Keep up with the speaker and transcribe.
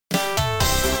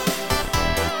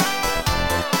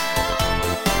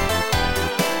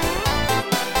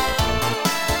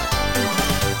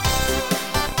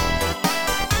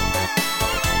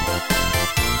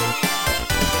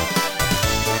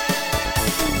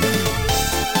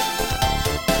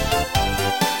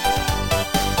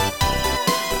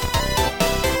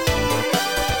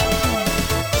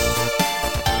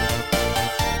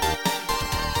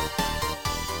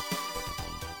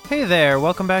there,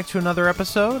 welcome back to another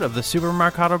episode of the Super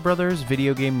Marcato Brothers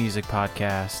Video Game Music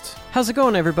Podcast. How's it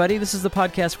going, everybody? This is the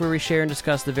podcast where we share and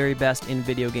discuss the very best in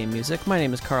video game music. My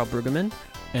name is Carl Brueggemann.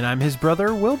 And I'm his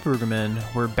brother, Will Brueggemann.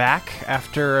 We're back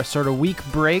after a sort of week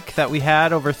break that we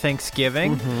had over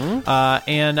Thanksgiving.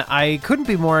 And I couldn't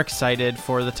be more excited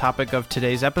for the topic of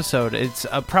today's episode. It's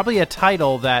probably a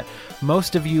title that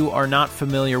most of you are not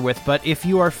familiar with, but if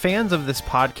you are fans of this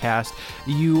podcast,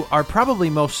 you are probably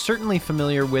most certainly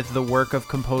familiar with the work of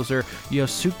composer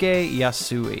Yosuke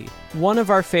Yasui. One of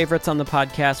our favorites on the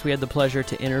podcast. We had the pleasure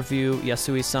to interview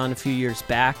Yasui-san a few years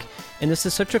back, and this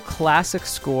is such a classic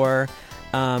score.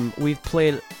 We've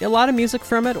played a lot of music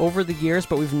from it over the years,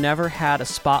 but we've never had a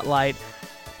spotlight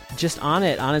just on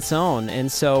it on its own.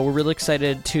 And so we're really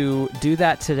excited to do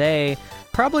that today.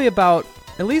 Probably about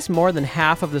at least more than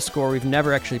half of the score we've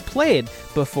never actually played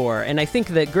before. And I think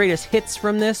the greatest hits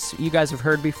from this you guys have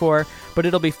heard before, but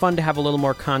it'll be fun to have a little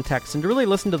more context and to really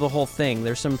listen to the whole thing.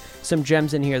 There's some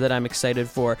gems in here that I'm excited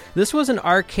for. This was an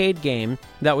arcade game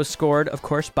that was scored, of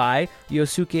course, by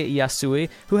Yosuke Yasui,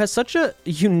 who has such a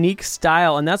unique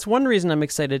style, and that's one reason I'm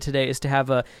excited today is to have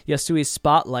a Yasui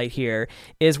spotlight here,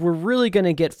 is we're really going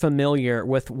to get familiar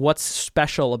with what's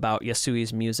special about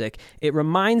Yasui's music. It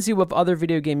reminds you of other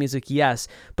video game music, yes,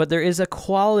 but there is a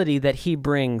quality that he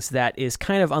brings that is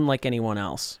kind of unlike anyone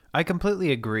else. I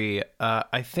completely agree.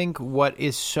 I think what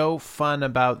is so fun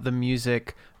about the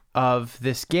music of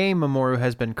this game, Mamoru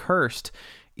Has Been Cursed,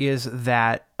 is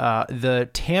that the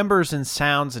timbres and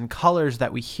sounds and colors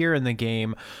that we hear in the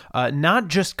game, not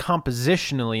just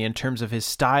compositionally in terms of his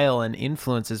style and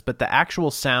influences, but the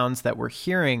actual sounds that we're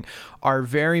hearing are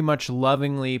very much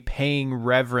lovingly paying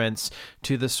reverence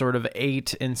to the sort of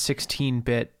 8 and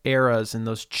 16-bit eras and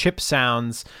those chip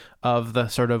sounds of the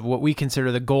sort of what we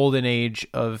consider the golden age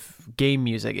of game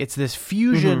music. It's this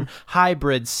fusion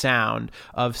hybrid sound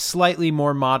of slightly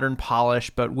more modern polish,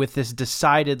 but with this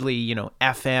decidedly,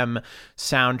 FM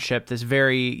sound chip, this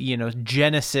very,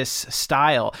 Genesis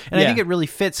style. And I think it really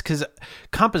fits because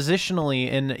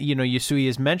compositionally, and, Yasui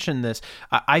has mentioned this,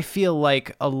 I feel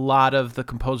like a lot of the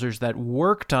composers that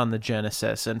worked on the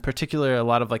Genesis, and particularly a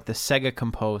lot of like the Sega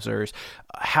composers,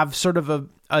 have sort of a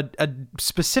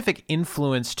specific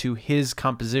influence to his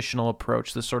compositional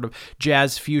approach, the sort of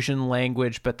jazz fusion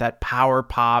language, but that power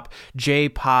pop,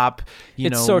 J-pop,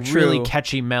 really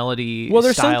catchy melody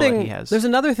style that he has. There's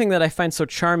another thing that I find so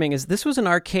charming is this was an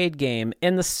arcade game,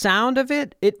 and the sound of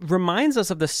it reminds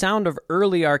us of the sound of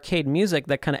early arcade music,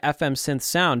 that kind of FM synth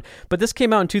sound, but this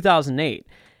came out in 2008.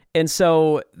 And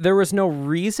so there was no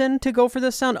reason to go for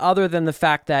this sound other than the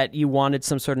fact that you wanted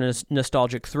some sort of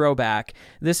nostalgic throwback.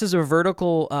 This is a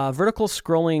vertical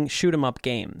scrolling shoot 'em up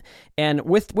game. And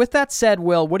with that said,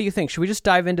 Will, what do you think? Should we just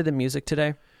dive into the music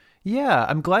today? Yeah,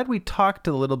 I'm glad we talked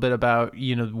a little bit about,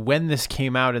 when this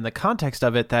came out in the context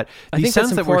of it, that these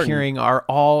sounds that we're hearing are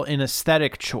all an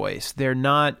aesthetic choice. They're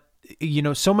not,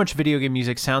 so much video game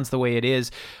music sounds the way it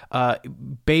is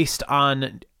based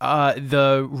on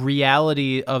the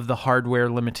reality of the hardware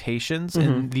limitations,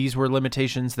 and these were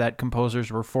limitations that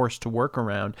composers were forced to work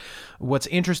around. What's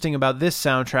interesting about this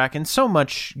soundtrack, and so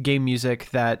much game music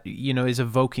that, is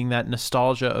evoking that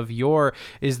nostalgia of yore,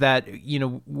 is that,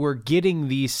 we're getting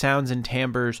these sounds and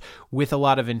timbres with a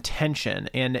lot of intention,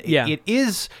 and it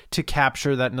is to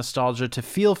capture that nostalgia, to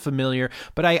feel familiar,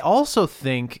 but I also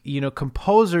think,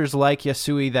 composers like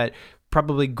Yasui that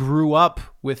probably grew up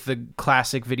with the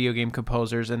classic video game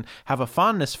composers and have a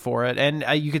fondness for it, and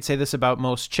you could say this about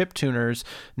most chip tuners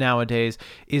nowadays,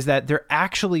 is that there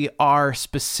actually are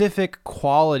specific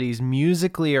qualities,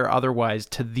 musically or otherwise,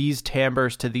 to these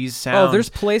timbres, to these sounds. Oh, there's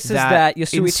places that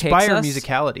Yasui inspire takes us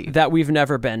musicality that we've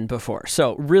never been before.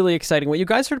 So really exciting. What you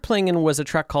guys heard playing in was a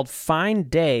track called Fine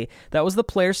Day. That was the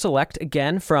player select,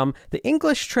 again, from the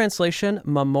English translation,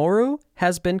 Mamoru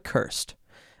Has Been Cursed.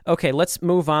 Okay, let's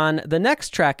move on. The next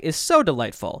track is so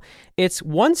delightful. It's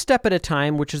One Step at a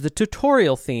Time, which is the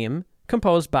tutorial theme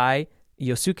composed by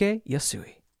Yosuke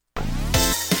Yasui.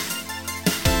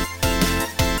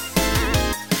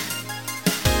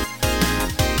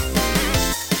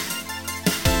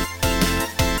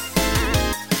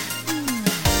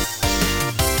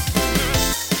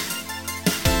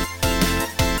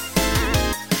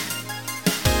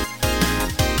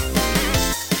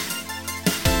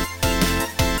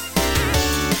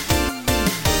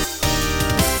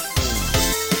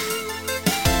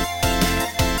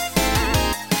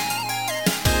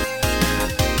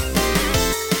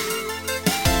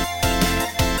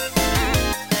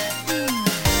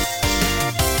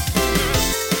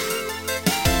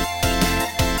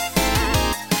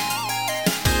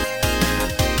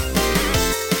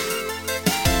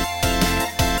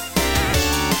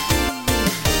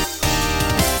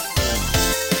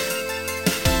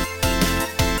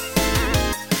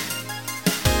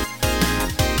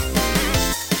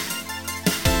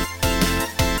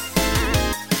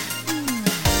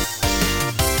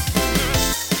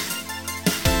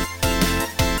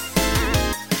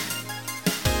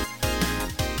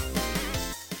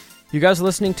 You guys are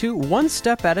listening to One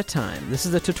Step at a Time. This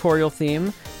is the tutorial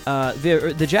theme.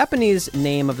 The Japanese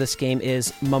name of this game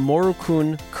is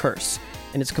Mamoru-kun Curse,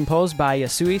 and it's composed by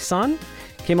Yasui-san.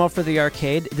 Came out for the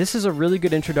arcade. This is a really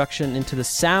good introduction into the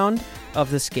sound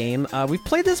of this game. We've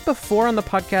played this before on the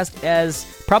podcast as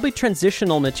probably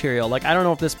transitional material. Like, I don't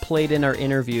know if this played in our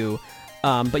interview,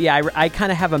 but yeah, I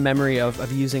kind of have a memory of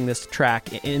using this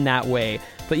track in that way.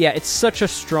 But yeah, it's such a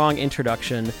strong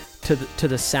introduction to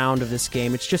the sound of this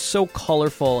game. It's just so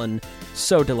colorful and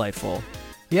so delightful.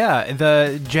 Yeah,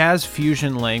 the jazz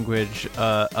fusion language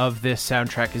of this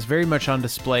soundtrack is very much on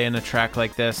display in a track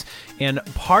like this, and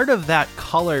part of that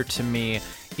color to me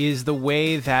is the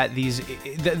way that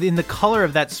in the color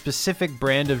of that specific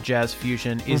brand of jazz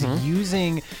fusion is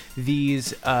using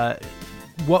these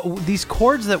these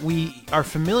chords that we are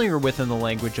familiar with in the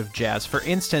language of jazz. For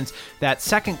instance, that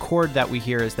second chord that we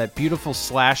hear is that beautiful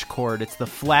slash chord. It's the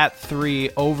flat 3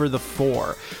 over the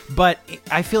 4. But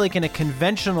I feel like in a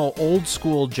conventional old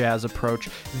school jazz approach,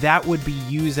 that would be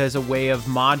used as a way of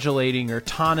modulating or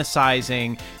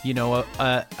tonicizing,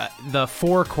 the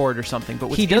 4 chord or something. But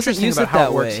what's interesting about how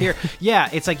it works here, yeah,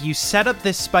 it's like you set up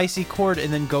this spicy chord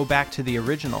and then go back to the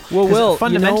original. Well,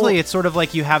 fundamentally, it's sort of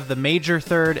like you have the major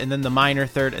third and then the minor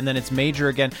third and then it's major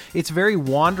again. It's very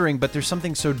wandering, but there's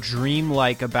something so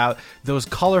dreamlike about those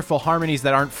colorful harmonies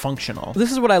that aren't functional.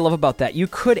 This is what I love about that. You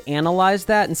could analyze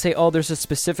that and say, oh, there's a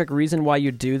specific reason why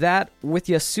you do that. With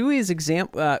Yasui's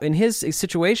example, in his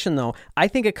situation, though, I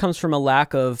think it comes from a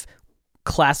lack of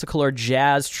classical or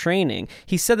jazz training.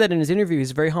 He said that in his interview.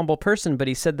 He's a very humble person, but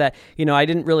he said that, I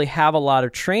didn't really have a lot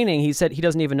of training. He said he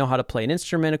doesn't even know how to play an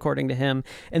instrument, according to him.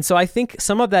 And so I think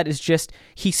some of that is just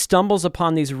he stumbles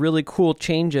upon these really cool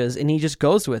changes and he just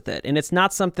goes with it. And it's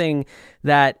not something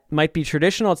that might be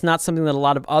traditional. It's not something that a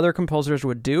lot of other composers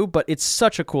would do, but it's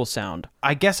such a cool sound.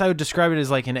 I guess I would describe it as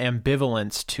like an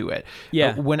ambivalence to it.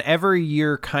 Yeah. Whenever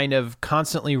you're kind of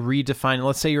constantly redefining,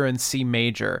 let's say you're in C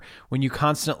major, when you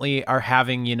constantly are having,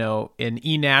 an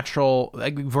E natural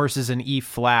versus an E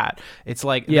flat, it's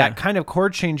like that kind of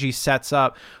chord change he sets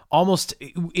up almost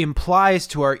implies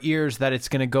to our ears that it's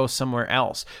going to go somewhere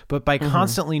else. But by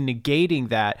constantly negating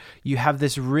that, you have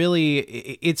this really,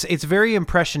 it's very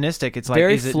impressionistic. It's like,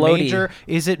 very is it floaty. major?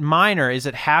 Is it minor? Is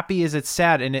it happy? Is it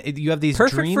sad? And you have these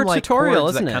dreamlike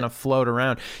chords that kind of float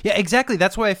around. Yeah, exactly.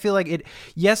 That's why I feel like it,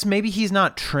 yes, maybe he's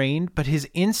not trained, but his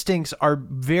instincts are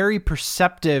very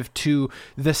perceptive to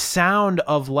the sound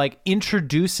of like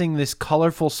introducing this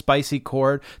colorful, spicy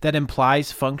chord that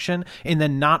implies function and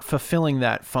then not fulfilling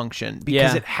that function.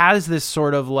 Because it has this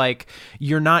sort of like,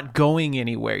 you're not going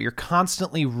anywhere. You're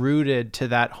constantly rooted to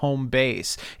that home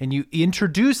base. And you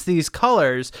introduce these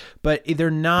colors, but they're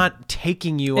not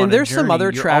taking you on a journey. And there's some other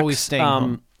You're tracks always staying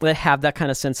home. That have that kind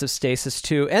of sense of stasis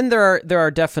too. And there are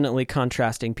definitely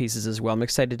contrasting pieces as well. I'm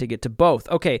excited to get to both.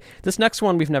 Okay, this next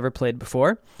one we've never played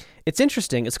before. It's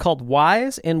interesting. It's called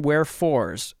Whys and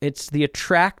Wherefores. It's the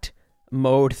attract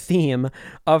mode theme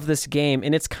of this game,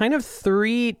 and it's kind of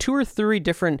two or three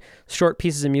different short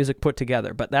pieces of music put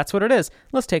together, but that's what it is.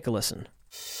 Let's take a listen.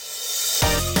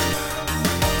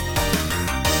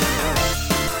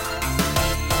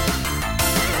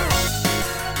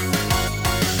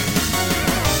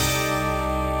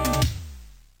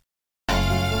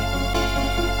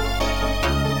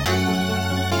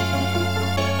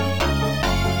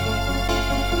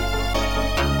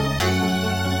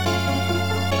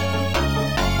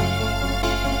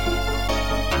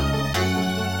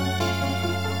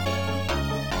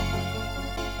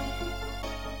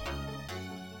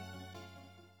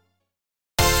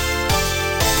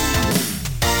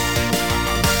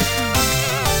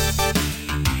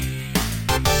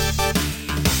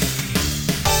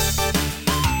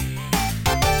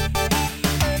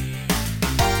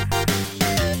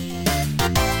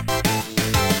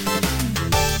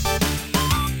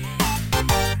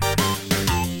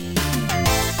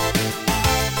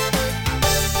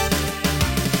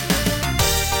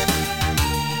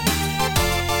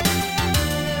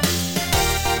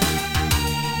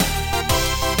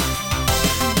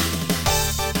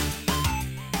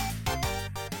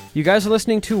 You guys are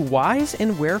listening to Whys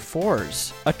and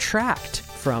Wherefores, a tract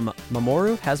from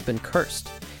Mamoru Has Been Cursed.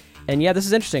 And yeah, this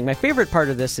is interesting. My favorite part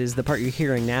of this is the part you're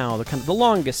hearing now, the kind of the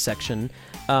longest section.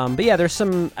 But yeah, there's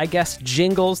some, I guess,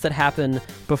 jingles that happen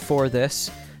before this.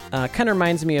 Kind of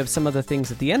reminds me of some of the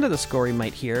things at the end of the score you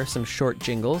might hear, some short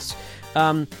jingles.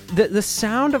 The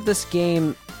sound of this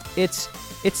game, it's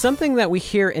something that we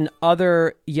hear in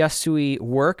other Yasui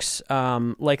works,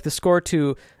 like the score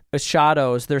to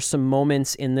Shadows. There's some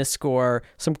moments in this score,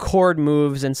 some chord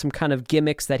moves and some kind of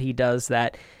gimmicks that he does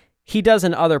that he does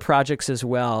in other projects as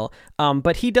well,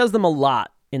 but he does them a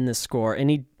lot in this score, and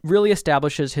he really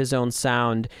establishes his own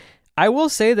sound. I will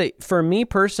say that for me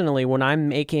personally, when I'm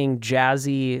making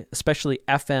jazzy, especially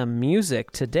FM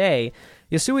music today,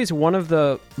 Yasui is one of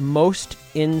the most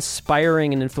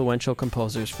inspiring and influential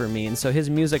composers for me, and so his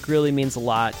music really means a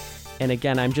lot. And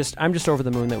again, I'm just over the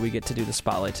moon that we get to do the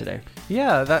spotlight today.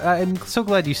 Yeah, I'm so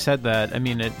glad you said that. I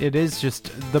mean, it is just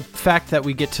the fact that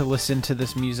we get to listen to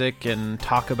this music and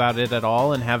talk about it at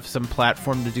all and have some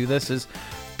platform to do this is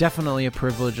definitely a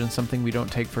privilege and something we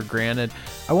don't take for granted.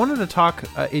 I wanted to talk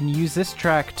and use this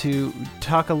track to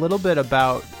talk a little bit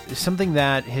about something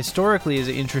that historically is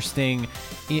interesting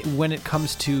when it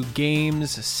comes to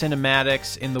games,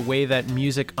 cinematics, in the way that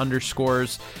music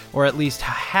underscores, or at least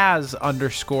has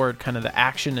underscored, kind of the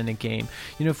action in a game.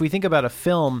 You know, if we think about a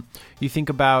film, you think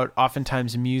about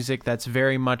oftentimes music that's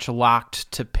very much locked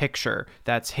to picture,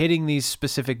 that's hitting these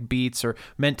specific beats or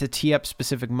meant to tee up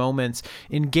specific moments.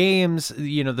 In games,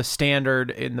 you know, the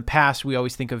standard in the past, we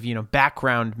always think of, you know,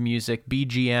 background music,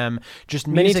 BGM, just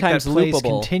music that plays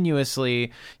loopable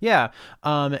continuously. Yeah.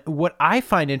 What I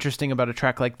find interesting about a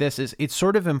track like this is it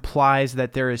sort of implies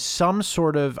that there is some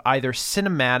sort of either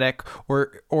cinematic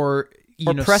or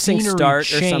you know, pressing scenery start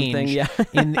change or something,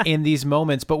 yeah. in these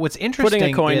moments. But what's interesting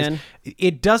Putting a coin is in.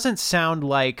 It doesn't sound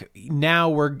like now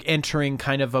we're entering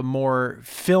kind of a more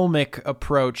filmic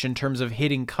approach in terms of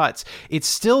hitting cuts. It's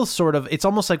still sort of, it's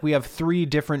almost like we have 3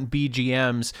 different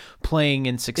BGMs playing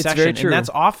in succession. It's very true. And that's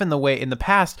often the way in the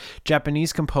past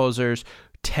Japanese composers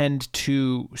tend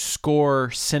to score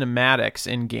cinematics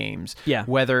in games. Yeah.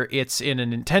 Whether it's in a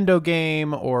Nintendo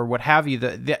game or what have you,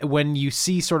 when you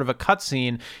see sort of a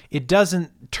cutscene, it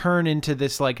doesn't turn into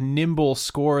this like nimble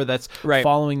score that's right.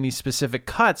 following these specific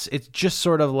cuts. It's just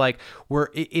sort of like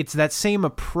it's that same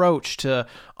approach to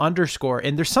underscore.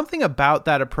 And there's something about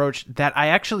that approach that I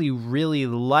actually really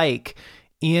like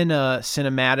in a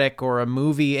cinematic or a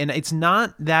movie. And it's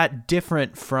not that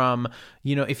different from,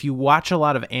 you know, if you watch a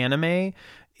lot of anime,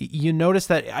 you notice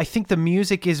that I think the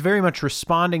music is very much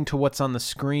responding to what's on the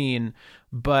screen,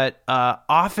 but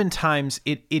oftentimes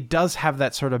it does have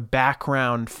that sort of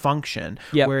background function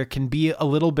where it can be a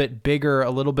little bit bigger, a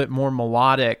little bit more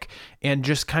melodic, and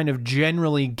just kind of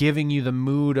generally giving you the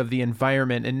mood of the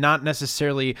environment, and not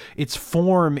necessarily its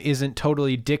form isn't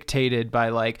totally dictated by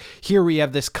like, here we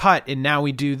have this cut and now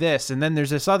we do this, and then there's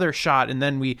this other shot and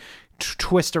then we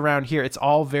twist around here. It's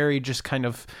all very just kind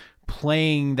of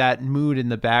playing that mood in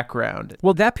the background.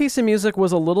 Well, that piece of music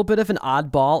was a little bit of an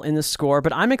oddball in the score,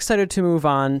 but I'm excited to move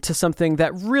on to something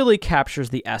that really captures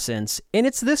the essence, and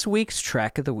it's this week's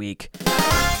Track of the Week.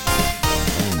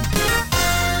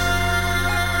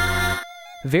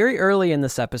 Very early in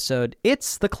this episode,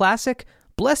 it's the classic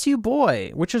Bless You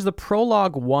Boy, which is the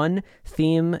Prologue 1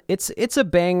 theme. It's a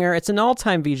banger. It's an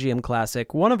all-time VGM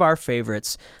classic, one of our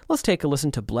favorites. Let's take a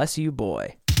listen to Bless You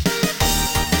Boy.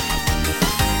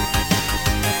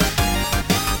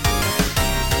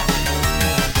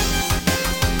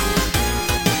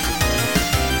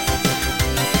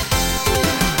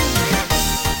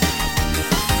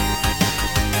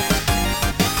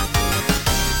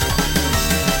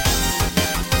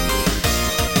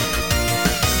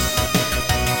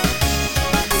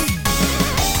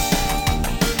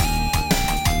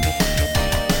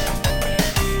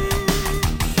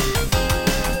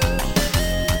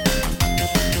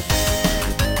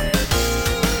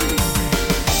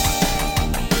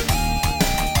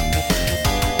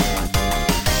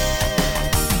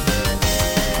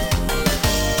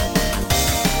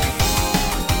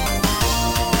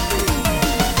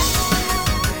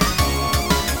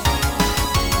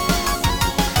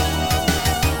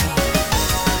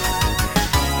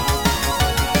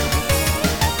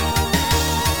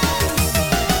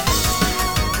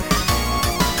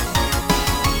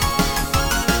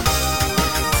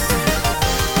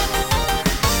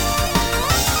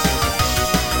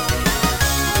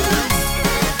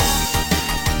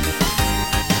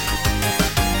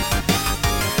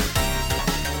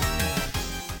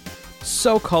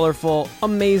 So colorful,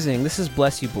 amazing. This is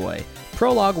Bless You Boy,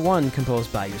 Prologue 1,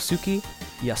 composed by Yosuke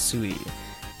Yasui.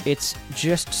 It's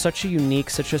just such a unique,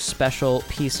 such a special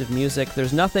piece of music.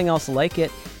 There's nothing else like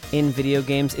it in video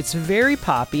games. It's very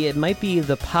poppy. It might be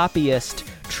the poppiest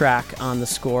track on the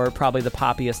score, probably the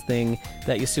poppiest thing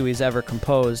that Yasui's ever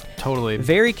composed. Totally.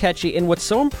 Very catchy, and what's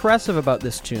so impressive about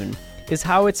this tune is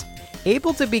how it's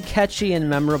able to be catchy and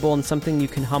memorable and something you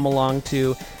can hum along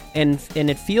to, and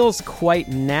it feels quite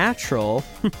natural,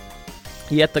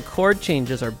 yet the chord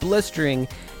changes are blistering,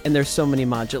 and there's so many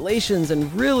modulations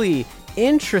and really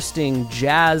interesting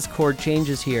jazz chord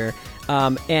changes here.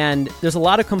 And there's a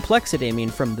lot of complexity. I mean,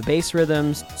 from the bass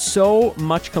rhythms, so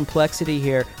much complexity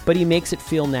here, but he makes it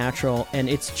feel natural, and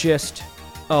it's just,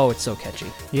 it's so catchy.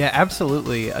 Yeah,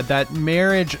 absolutely. That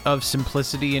marriage of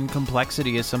simplicity and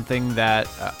complexity is something that,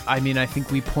 I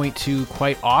think we point to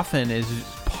quite often as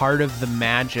part of the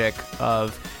magic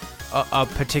of a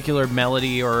particular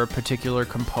melody or a particular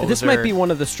composer. This might be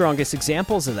one of the strongest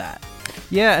examples of that.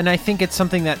 Yeah, and I think it's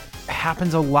something that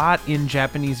happens a lot in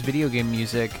Japanese video game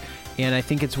music, and I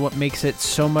think it's what makes it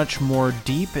so much more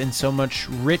deep and so much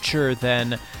richer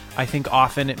than I think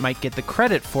often it might get the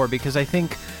credit for, because I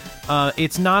think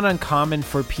it's not uncommon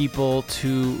for people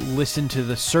to listen to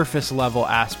the surface level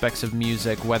aspects of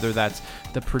music, whether that's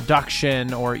the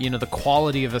production or, the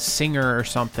quality of a singer or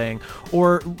something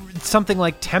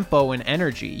like tempo and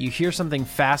energy. You hear something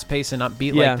fast paced and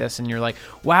upbeat like this and you're like,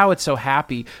 wow, it's so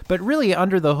happy. But really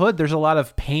under the hood, there's a lot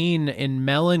of pain and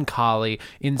melancholy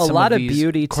in some of these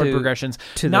beauty chord progressions.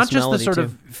 To not this just the sort too.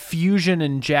 of fusion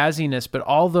and jazziness, but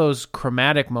all those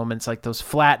chromatic moments, like those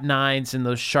flat nines and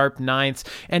those sharp ninths.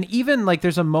 And even like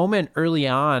there's a moment early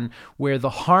on where the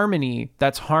harmony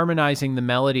that's harmonizing the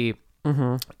melody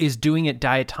is doing it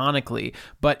diatonically,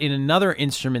 but in another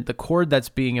instrument, the chord that's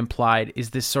being implied is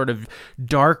this sort of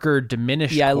darker,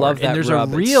 diminished chord. I love that. And there's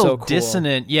rub. a real so cool.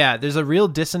 dissonant, there's a real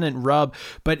dissonant rub,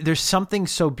 but there's something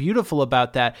so beautiful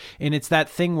about that, and it's that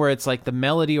thing where it's like the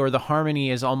melody or the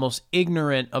harmony is almost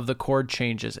ignorant of the chord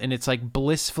changes, and it's like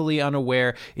blissfully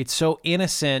unaware. It's so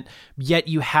innocent, yet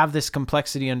you have this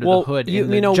complexity under the hood,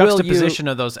 and the juxtaposition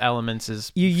of those elements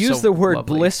is You use so the word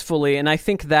lovely. blissfully, and I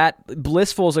think that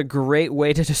blissful is a great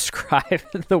way to describe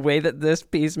the way that this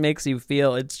piece makes you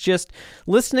feel. It's just,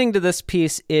 listening to this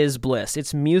piece is bliss.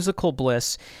 It's musical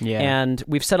bliss, and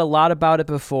we've said a lot about it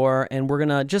before, and we're going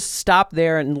to just stop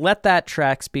there and let that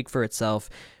track speak for itself,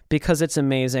 because it's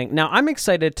amazing. Now, I'm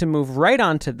excited to move right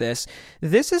on to this.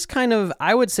 This is kind of,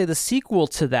 I would say, the sequel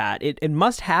to that. It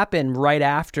must happen right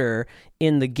after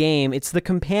in the game. It's the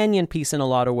companion piece in a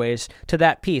lot of ways to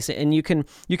that piece, and you can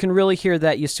really hear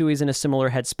that Yasui's in a similar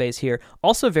headspace here.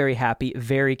 Also very happy,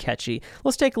 very catchy.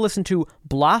 Let's take a listen to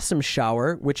Blossom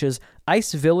Shower, which is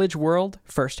Ice Village World,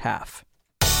 first half.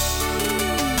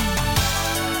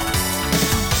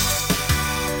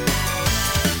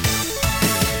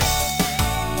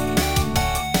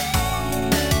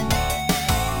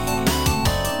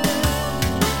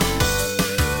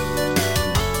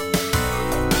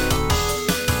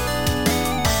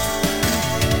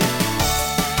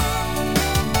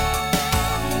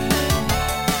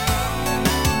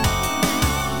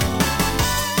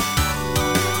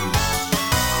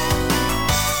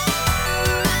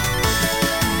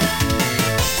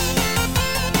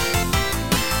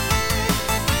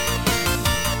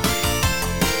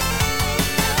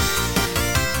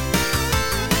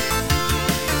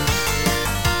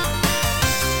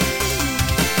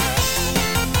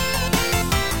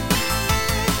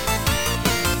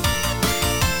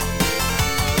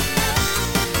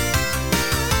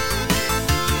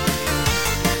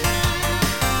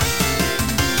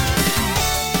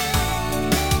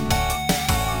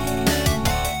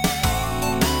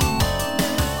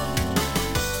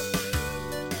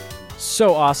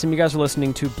 So awesome. You guys are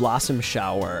listening to Blossom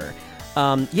Shower.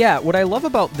 What I love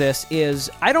about this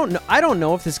is I don't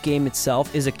know if this game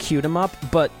itself is a cute 'em up,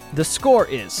 but the score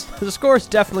is. The score is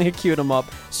definitely a cute 'em up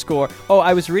score. Oh,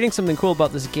 I was reading something cool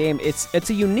about this game. It's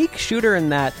a unique shooter in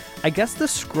that I guess the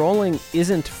scrolling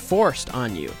isn't forced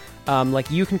on you.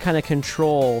 Like you can kind of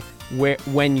control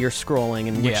when you're scrolling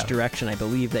and which direction I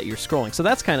believe that you're scrolling. So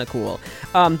that's kind of cool.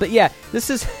 But yeah, this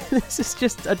is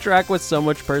just a track with so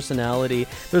much personality.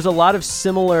 There's a lot of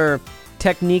similar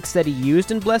techniques that he used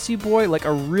in Bless You Boy, like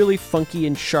a really funky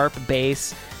and sharp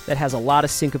bass that has a lot of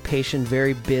syncopation,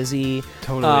 very busy.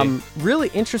 Totally. Really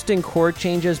interesting chord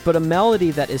changes, but a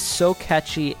melody that is so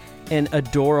catchy and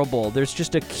adorable. There's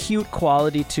just a cute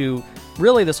quality to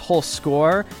really this whole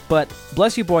score, but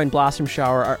Bless You Boy and Blossom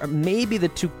Shower are maybe the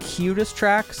two cutest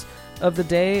tracks of the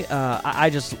day. I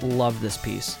just love this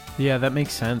piece. Yeah, that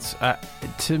makes sense.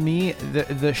 To me,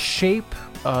 the shape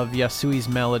of Yasui's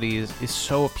melodies is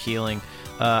so appealing.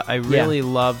 I really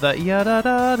love that ya da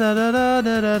da da da da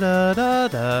da da da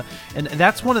da, and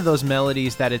that's one of those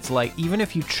melodies that it's like even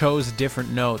if you chose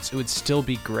different notes, it would still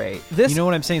be great. You know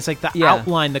what I'm saying? It's like the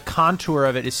outline, the contour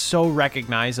of it is so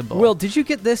recognizable. Will, did you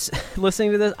get this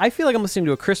listening to this? I feel like I'm listening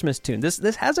to a Christmas tune.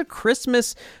 This has a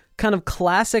Christmas kind of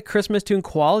classic Christmas tune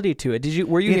quality to it.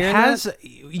 Were you hearing that?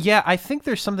 Yeah, I think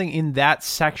there's something in that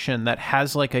section that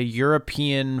has like a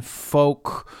European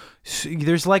folk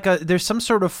there's some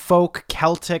sort of folk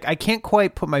Celtic. I can't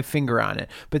quite put my finger on it,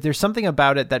 but there's something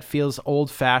about it that feels old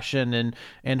fashioned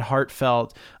and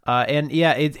heartfelt. And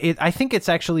yeah, I think it's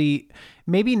actually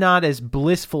maybe not as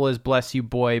blissful as Bless You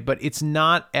Boy, but it's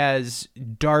not as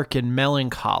dark and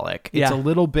melancholic. It's a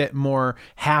little bit more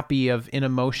happy in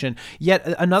emotion. Yet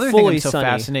another thing I'm so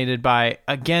fascinated by,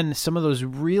 again, some of those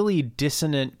really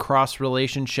dissonant cross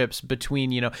relationships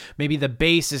between, maybe the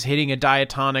bass is hitting a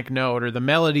diatonic note or the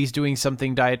melody's doing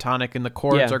something diatonic and the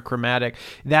chords are chromatic.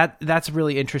 That's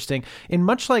really interesting. And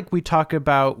much like we talk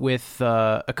about with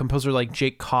a composer like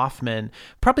Jake Kaufman,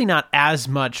 probably not as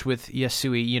much with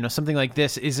Yasui, something like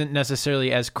this isn't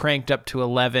necessarily as cranked up to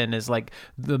 11 as like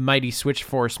the mighty Switch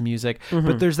Force music,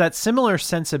 but there's that similar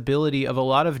sensibility of a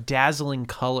lot of dazzling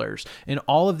colors in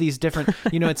all of these different,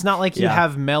 it's not like you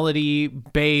have melody,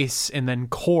 bass, and then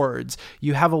chords.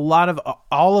 You have a lot of,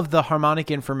 all of the harmonic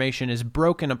information is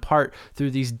broken apart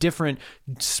through these different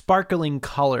sparkling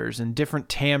colors and different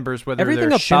timbres, whether everything they're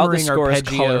about shimmering the score is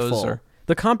arpeggios colorful.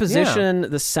 The composition,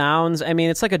 the sounds, I mean,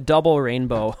 it's like a double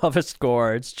rainbow of a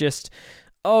score. It's just,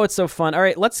 it's so fun. All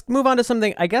right, let's move on to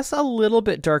something, I guess, a little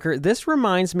bit darker. This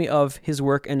reminds me of his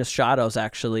work in the Shadows,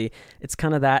 actually. It's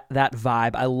kind of that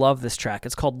vibe. I love this track.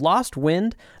 It's called Lost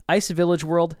Wind, Ice Village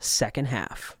World, second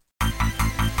half.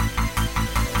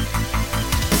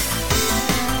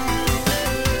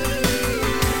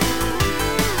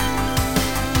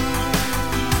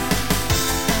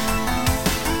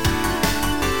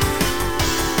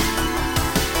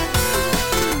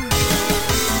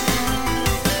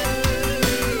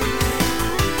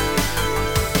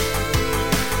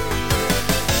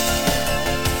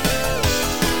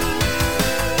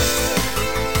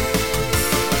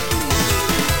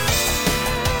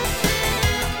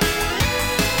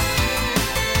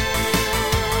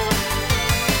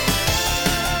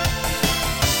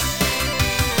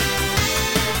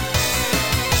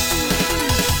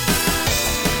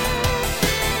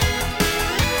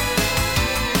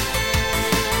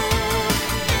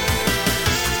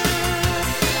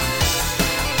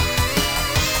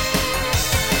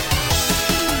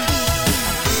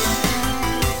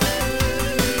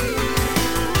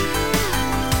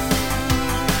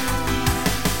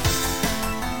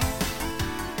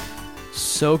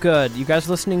 So good. You guys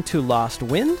listening to Lost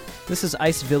Wind? This is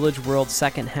Ice Village World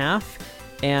second half.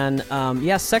 And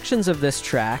sections of this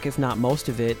track, if not most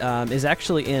of it, is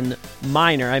actually in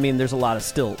minor. I mean, there's a lot of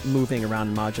still moving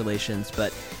around modulations,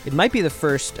 but it might be the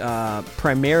first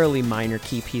primarily minor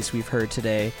key piece we've heard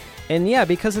today. And yeah,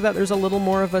 because of that, there's a little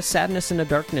more of a sadness and a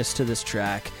darkness to this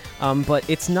track. But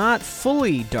it's not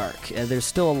fully dark. There's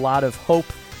still a lot of hope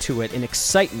to it and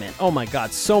excitement. Oh my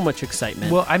God, so much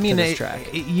excitement. Well, I mean, to this track.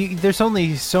 There's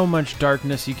only so much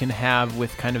darkness you can have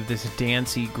with kind of this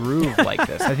dancey groove like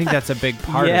this. I think that's a big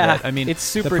part of it. I mean, it's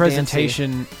super the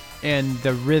presentation and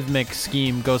the rhythmic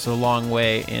scheme goes a long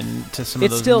way into some of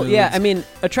those still, moods. yeah, I mean,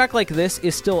 a track like this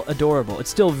is still adorable.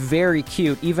 It's still very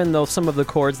cute, even though some of the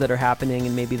chords that are happening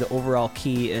and maybe the overall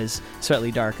key is slightly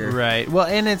darker. Right. Well,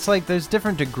 and it's like there's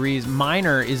different degrees.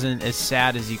 Minor isn't as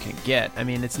sad as you can get. I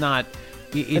mean, it's not...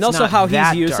 and also how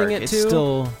he's using dark. it too. It's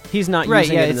still, he's not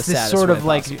using it in the it's this saddest sort of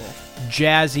way like possible.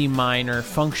 Jazzy minor,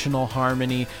 functional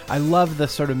harmony. I love the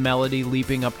sort of melody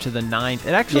leaping up to the ninth.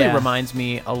 It actually reminds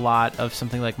me a lot of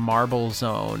something like Marble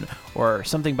Zone or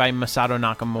something by Masato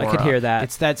Nakamura. I could hear that.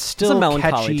 It's that still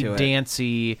melancholy catchy, to it.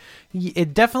 dancey.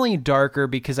 It definitely darker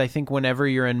because I think whenever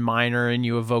you're in minor and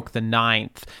you evoke the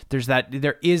ninth,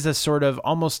 there is a sort of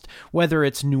almost, whether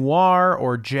it's noir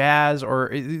or jazz, or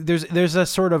there's a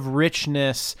sort of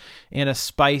richness and a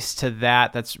spice to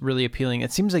that's really appealing.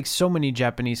 It seems like so many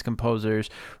Japanese composers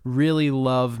really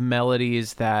love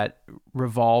melodies that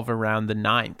revolve around the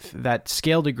ninth. That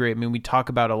scale degree, I mean, we talk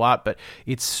about a lot, but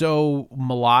it's so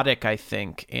melodic, I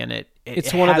think, and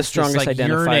it's one of the strongest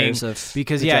identifiers of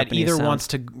because the it Japanese either sound. wants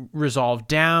to resolve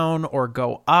down or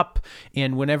go up,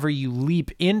 and whenever you leap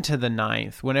into the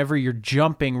ninth, whenever you're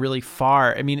jumping really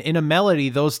far, I mean, in a melody,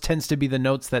 those tends to be the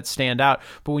notes that stand out,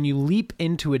 but when you leap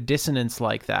into a dissonance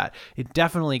like that, it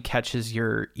definitely catches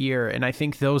your ear, and I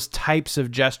think those types of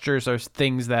gestures are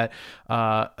things that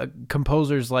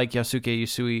composers like Yasuke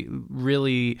Yasui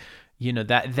really...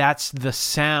 that's the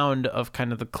sound of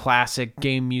kind of the classic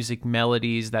game music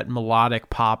melodies, that melodic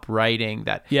pop writing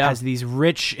that has these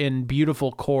rich and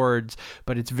beautiful chords,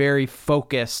 but it's very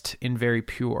focused and very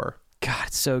pure. God,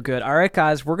 it's so good. All right,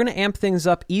 guys, we're going to amp things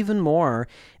up even more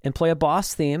and play a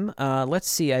boss theme. Let's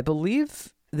see. I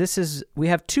believe we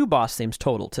have 2 boss themes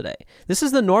total today. This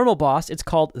is the normal boss. It's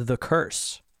called The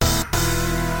Curse.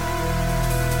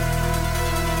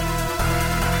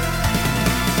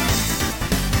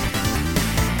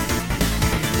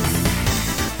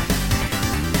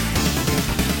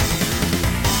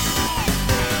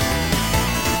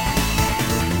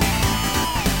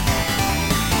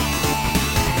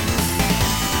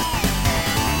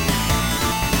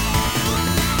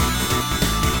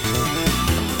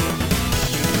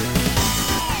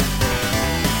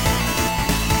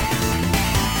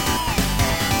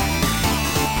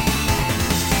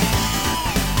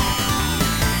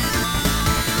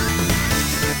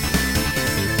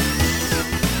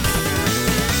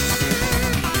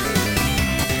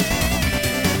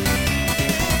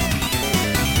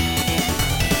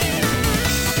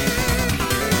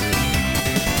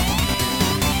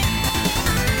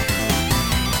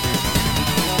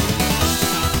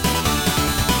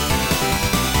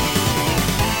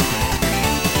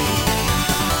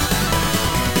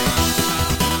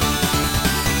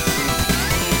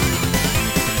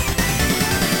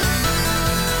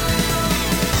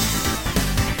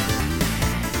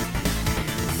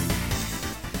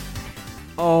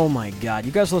 Oh my god,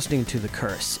 you guys are listening to The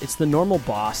Curse. It's the normal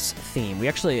boss theme.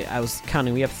 I was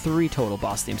counting, we have 3 total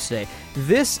boss themes today.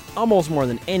 This, almost more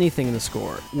than anything in the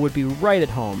score, would be right at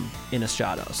home in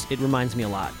Ashados. It reminds me a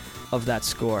lot of that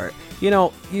score.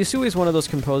 Yasui is one of those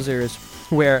composers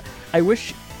where I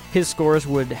wish his scores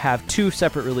would have 2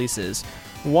 separate releases.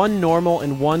 One normal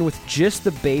and one with just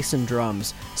the bass and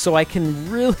drums, so I can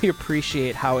really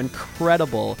appreciate how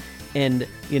incredible and,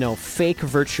 fake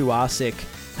virtuosic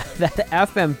that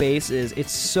FM bass is.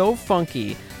 It's so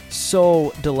funky,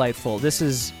 so delightful. This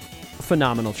is a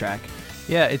phenomenal track.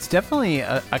 Yeah, it's definitely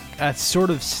a sort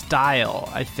of style,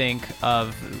 I think,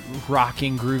 of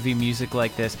rocking, groovy music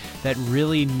like this, that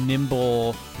really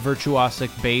nimble, virtuosic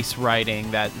bass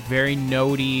writing, that very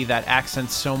notey, that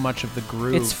accents so much of the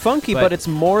groove. It's funky, but it's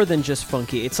more than just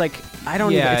funky. It's like,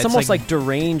 it's almost like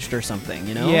deranged or something,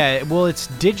 Yeah, well, it's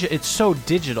so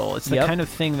digital. It's the kind of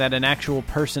thing that an actual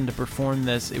person to perform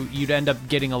this, you'd end up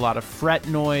getting a lot of fret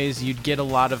noise, you'd get a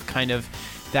lot of kind of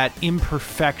that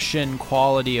imperfection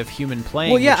quality of human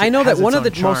playing. Well, yeah, I know that one of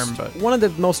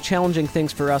the most challenging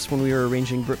things for us when we were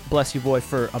arranging Bless You Boy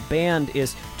for a band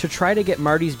is to try to get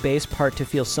Marty's bass part to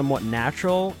feel somewhat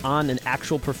natural on an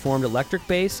actual performed electric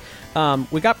bass.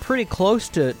 We got pretty close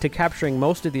to capturing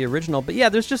most of the original, but yeah,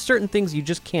 there's just certain things you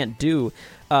just can't do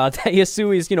that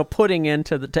Yasui's putting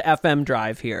into the FM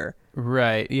drive here.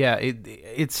 Right. Yeah.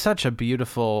 It's such a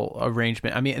beautiful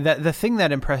arrangement. I mean, the thing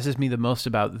that impresses me the most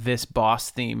about this boss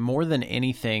theme, more than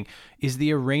anything, is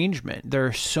the arrangement. There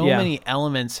are so many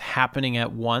elements happening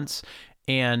at once,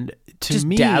 and to just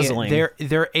me, dazzling.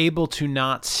 They're able to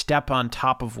not step on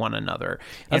top of one another.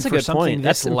 That's and a for good something point.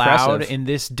 this That's loud impressive. and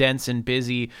this dense and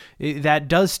busy, that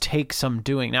does take some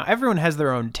doing. Now, everyone has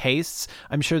their own tastes.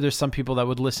 I'm sure there's some people that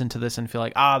would listen to this and feel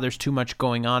like, there's too much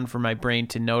going on for my brain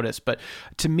to notice. But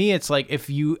to me, it's like if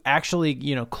you actually,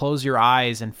 close your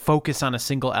eyes and focus on a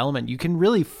single element, you can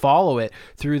really follow it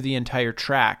through the entire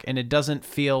track, and it doesn't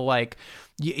feel like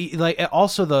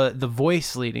also the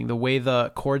voice leading, the way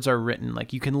the chords are written,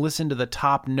 like you can listen to the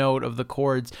top note of the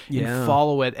chords and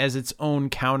follow it as its own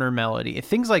counter melody,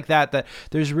 things like that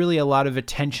there's really a lot of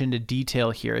attention to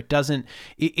detail here.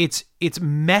 It's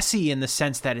messy in the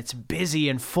sense that it's busy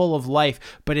and full of life,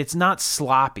 but it's not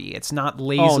sloppy, it's not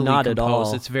lazily not composed. at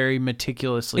all. It's very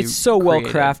meticulously it's so well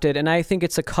created. crafted, and I think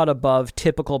it's a cut above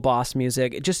typical boss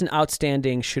music. Just an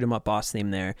outstanding shoot 'em up boss theme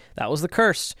there. That was The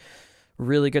Curse.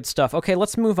 Really good stuff. Okay,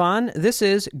 let's move on. This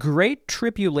is Great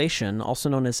Tribulation, also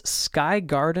known as Sky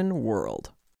Garden World.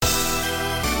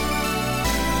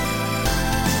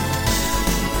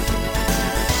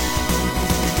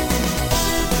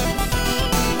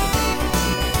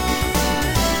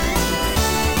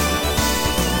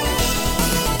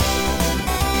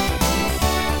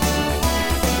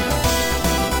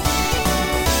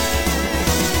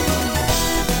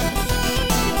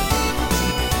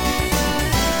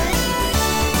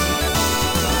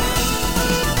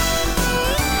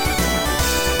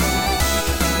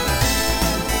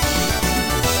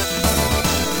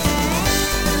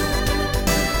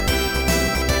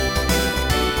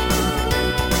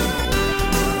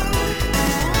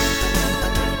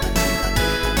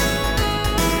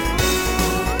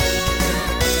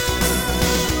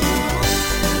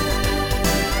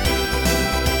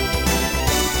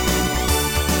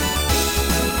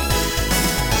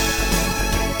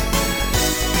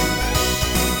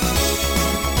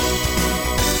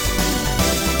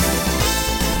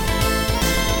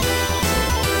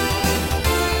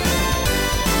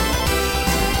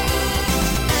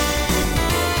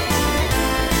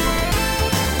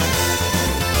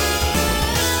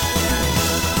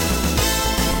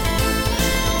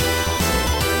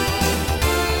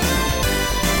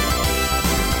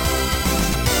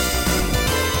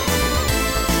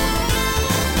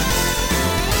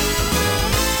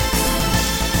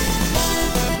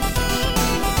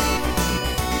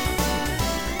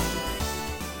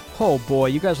 Oh boy,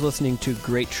 you guys are listening to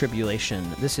Great Tribulation.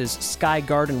 This is Sky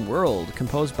Garden World,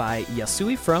 composed by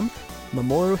Yasui from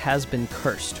Mamoru Has Been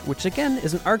Cursed, which again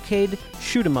is an arcade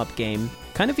shoot-'em-up game.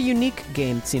 Kind of a unique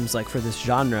game, it seems like, for this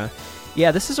genre.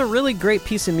 Yeah, this is a really great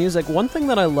piece of music. One thing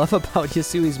that I love about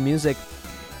Yasui's music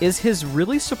is his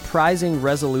really surprising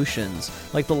resolutions.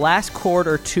 Like the last chord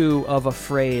or two of a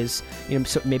phrase,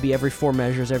 so maybe every 4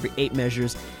 measures, every 8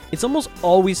 measures, it's almost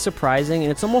always surprising,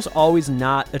 and it's almost always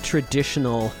not a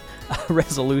traditional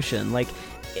resolution. Like,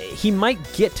 he might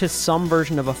get to some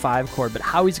version of a 5 chord, but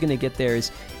how he's going to get there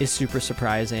is super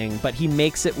surprising. But he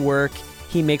makes it work.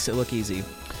 He makes it look easy.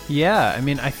 Yeah, I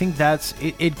mean, I think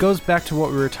it goes back to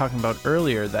what we were talking about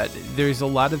earlier, that there's a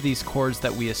lot of these chords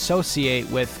that we associate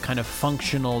with kind of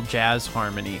functional jazz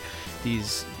harmony,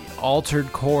 these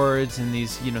altered chords and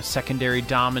these, secondary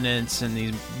dominants and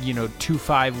these,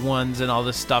 2-5-1s and all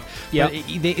this stuff. Yep.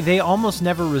 But they almost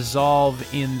never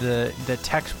resolve in the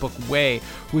textbook way,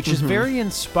 which is very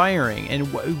inspiring. And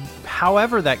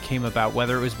however that came about,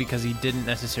 whether it was because he didn't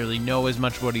necessarily know as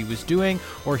much what he was doing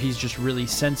or he's just really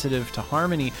sensitive to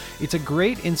harmony, it's a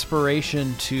great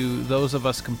inspiration to those of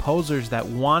us composers that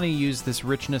want to use this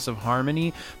richness of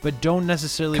harmony but don't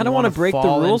necessarily want to break the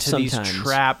fall rules into sometimes. these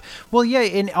trap. Well, yeah,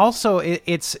 and also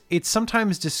it's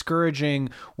sometimes discouraging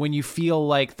when you feel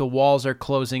like the walls are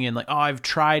closing in, like, oh, I've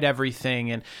tried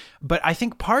everything. But I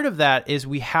think part of that is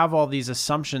we have all these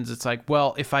assumptions. It's like,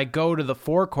 well, if I go to the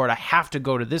 4 chord, I have to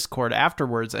go to this chord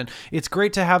afterwards. And it's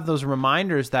great to have those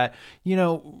reminders that,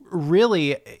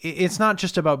 really, it's not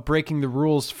just about breaking the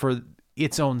rules for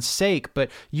its own sake,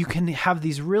 but you can have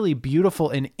these really beautiful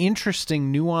and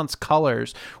interesting nuanced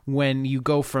colors when you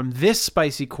go from this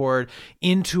spicy chord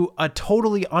into a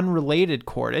totally unrelated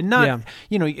chord. And not,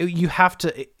 you have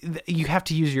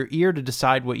to use your ear to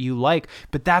decide what you like,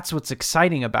 but that's what's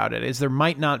exciting about it, is there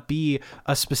might not be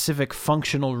a specific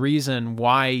functional reason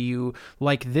why you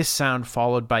like this sound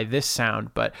followed by this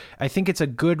sound. But I think it's a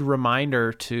good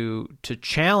reminder to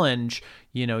challenge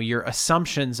your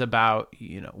assumptions about,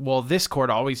 well, this chord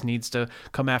always needs to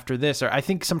come after this. Or I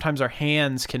think sometimes our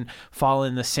hands can fall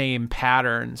in the same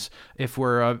patterns if we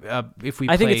I think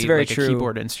play it's very like true. a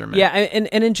keyboard instrument. Yeah, and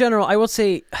in general, I will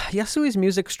say Yasui's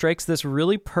music strikes this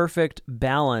really perfect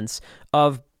balance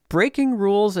of breaking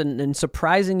rules and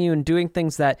surprising you and doing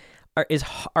things that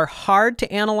are hard to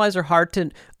analyze or hard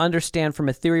to understand from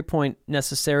a theory point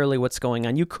necessarily what's going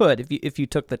on. You could if you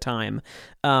took the time,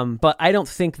 but I don't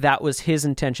think that was his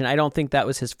intention. I don't think that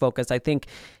was his focus. I think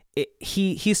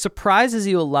he surprises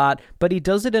you a lot, but he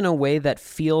does it in a way that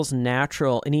feels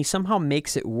natural, and he somehow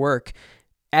makes it work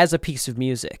as a piece of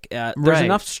music. There's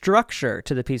enough structure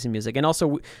to the piece of music. And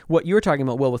also what you were talking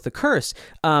about, Will, with the curse,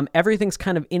 everything's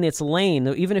kind of in its lane.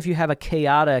 Even if you have a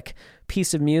chaotic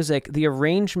piece of music, the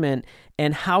arrangement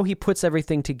and how he puts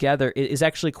everything together is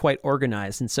actually quite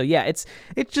organized. And so, yeah, it's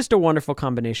just a wonderful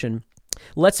combination.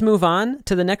 Let's move on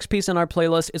to the next piece on our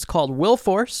playlist. It's called Will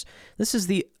Force. This is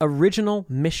the original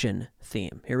Mission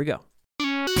theme. Here we go.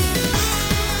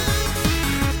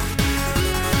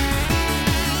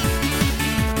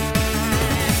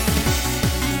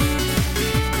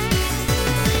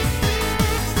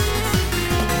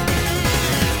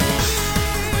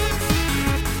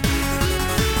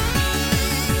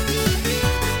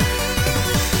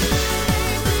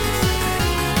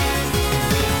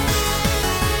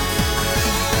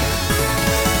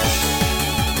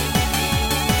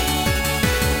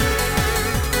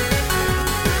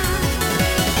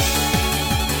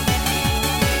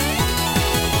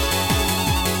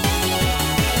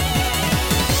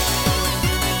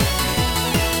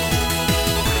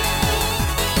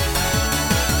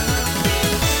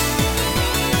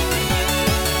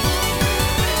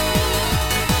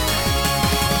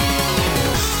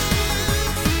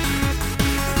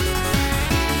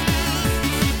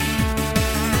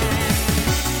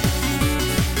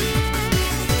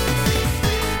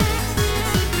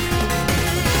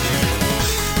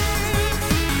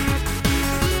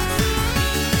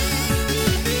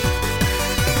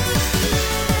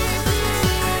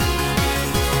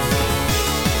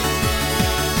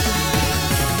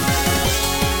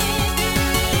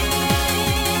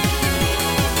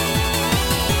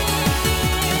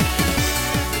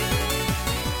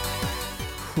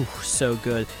 So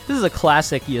good. This is a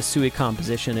classic Yasui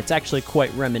composition. It's actually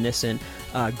quite reminiscent,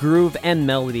 groove and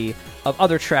melody, of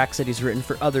other tracks that he's written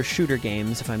for other shooter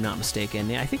games, if I'm not mistaken.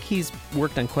 I think he's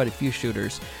worked on quite a few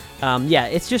shooters.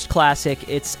 It's just classic.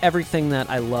 It's everything that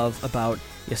I love about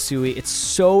Yasui. It's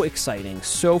so exciting,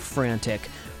 so frantic,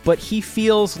 but he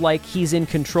feels like he's in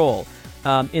control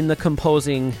in the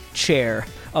composing chair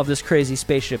of this crazy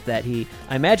spaceship that he,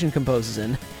 I imagine, composes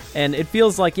in. And it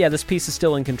feels like, this piece is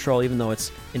still in control, even though it's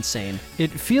insane.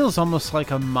 It feels almost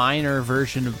like a minor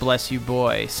version of Bless You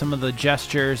Boy. Some of the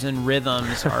gestures and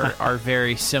rhythms are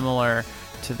very similar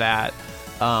to that.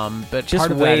 But just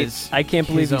part of wait. That is I can't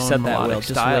believe you said that, Will.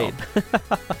 Just style.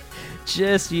 wait.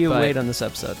 Just wait on this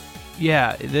episode.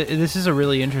 Yeah, this is a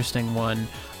really interesting one.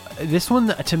 This one,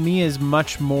 to me, is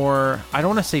much more, I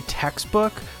don't want to say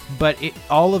textbook, but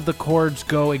all of the chords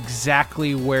go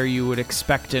exactly where you would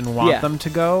expect and want them to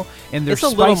go. And they're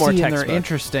spicy and they're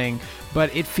interesting,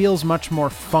 but it feels much more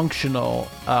functional,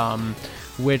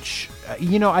 which,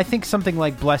 I think something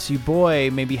like Bless You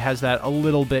Boy maybe has that a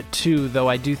little bit too, though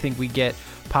I do think we get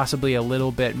possibly a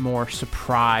little bit more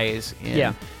surprise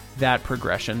that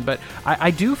progression. But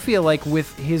I do feel like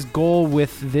with his goal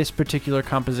with this particular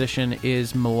composition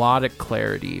is melodic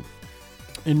clarity.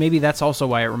 And maybe that's also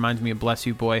why it reminds me of Bless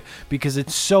You Boy, because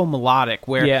it's so melodic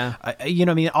where,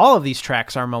 all of these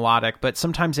tracks are melodic, but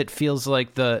sometimes it feels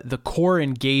like the core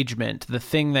engagement, the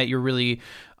thing that you're really,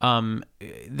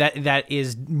 that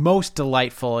is most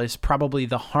delightful is probably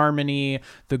the harmony,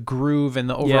 the groove, and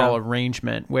the overall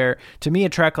arrangement, where to me a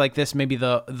track like this, maybe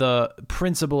the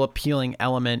principal appealing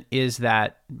element is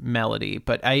that melody.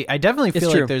 But I definitely feel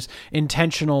like there's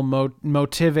intentional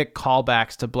motivic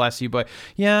callbacks to Bless You Boy.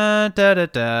 Yeah, da da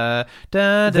da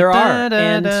da. There are,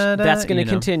 and that's going to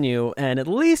continue. And at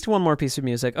least one more piece of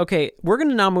music. Okay, we're going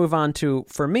to now move on to,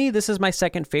 for me, this is my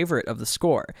second favorite of the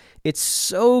score. It's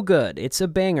so good. It's a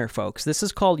banger, folks. This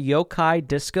is called Yokai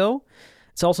Disco.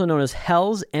 It's also known as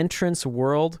Hell's Entrance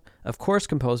World, of course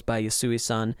composed by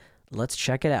Yasui-san. Let's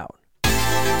check it out.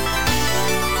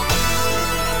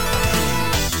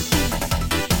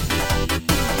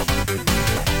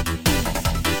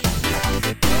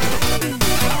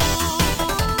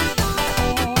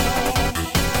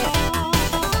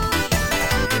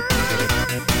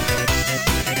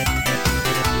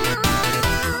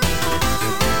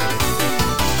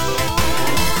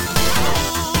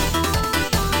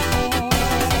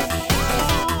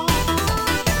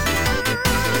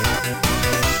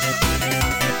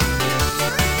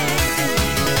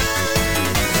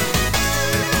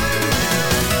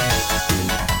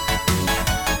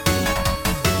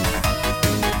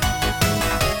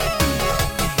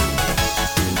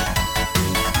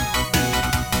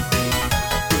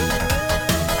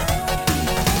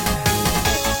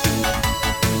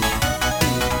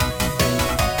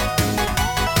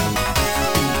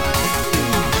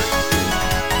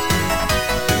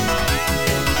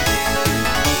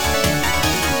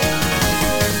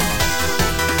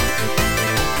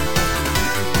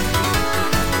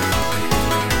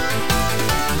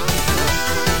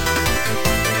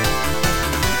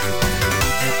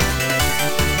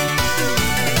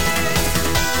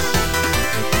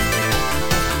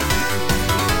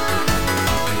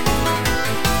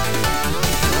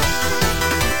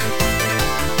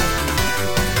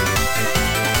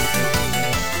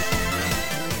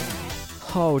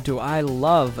 Oh, do I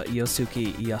love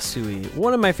Yosuke Yasui,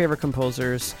 one of my favorite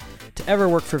composers to ever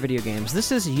work for video games. This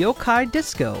is Yokai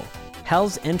Disco,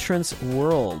 Hell's Entrance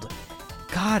World.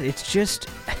 God,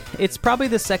 it's probably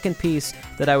the second piece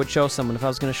that I would show someone. If I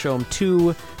was going to show them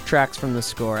two tracks from the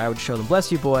score, I would show them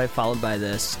Bless You Boy, followed by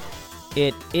this.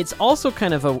 It's also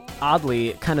kind of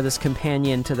oddly this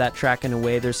companion to that track in a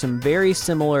way. There's some very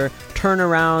similar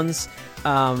turnarounds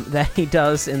that he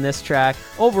does in this track.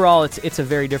 Overall, it's a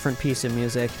very different piece of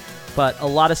music, but a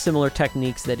lot of similar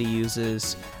techniques that he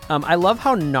uses. I love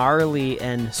how gnarly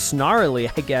and snarly,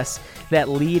 I guess, that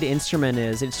lead instrument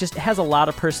is. It has a lot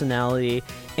of personality,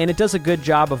 and it does a good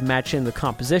job of matching the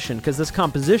composition, because this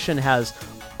composition has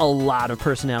a lot of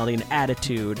personality and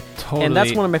attitude. Totally. And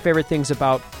that's one of my favorite things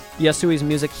about Yasui's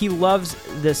music. He loves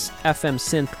this FM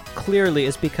synth, clearly,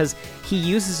 is because he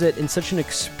uses it in such an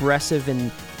expressive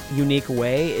and unique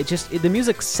way. The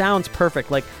music sounds perfect.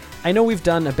 Like, I know we've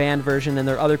done a band version, and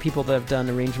there are other people that have done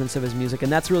arrangements of his music,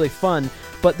 and that's really fun,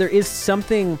 but there is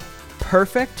something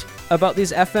perfect about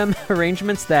these FM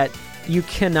arrangements that you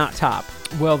cannot top.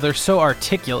 Well, they're so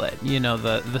articulate.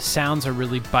 The sounds are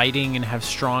really biting and have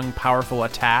strong, powerful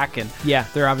attack, and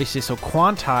they're obviously so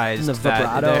quantized. And the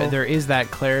vibrato. There is that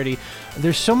clarity.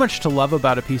 There's so much to love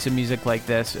about a piece of music like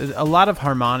this. A lot of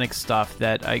harmonic stuff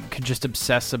that I could just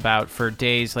obsess about for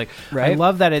days. Like, right? I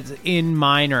love that it's in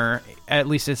minor. At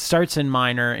least it starts in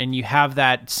minor, and you have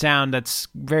that sound that's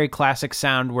very classic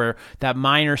sound where that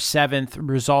minor seventh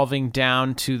resolving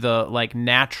down to the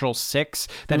natural six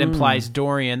that implies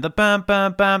Dorian. The bum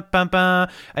bum bum bum bum.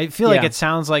 I feel like it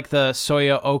sounds like the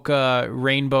Soya Oka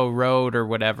Rainbow Road or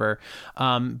whatever.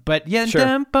 But sure.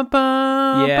 Dum, bum,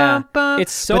 bum, bum, bum.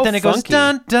 It's so but then it funky. Goes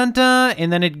dun dun dun,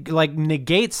 and then it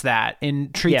negates that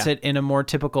and treats it in a more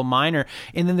typical minor.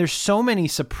 And then there's so many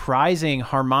surprising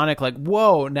harmonic,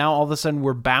 whoa, now all of a sudden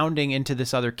we're bounding into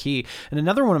this other key. And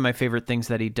another one of my favorite things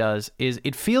that he does is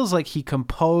it feels like he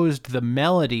composed the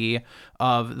melody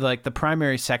of the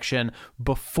primary section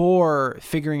before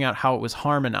figuring out how it was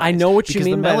harmonized. I know what you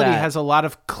mean by that. Because the melody has a lot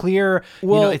of clear,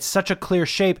 it's such a clear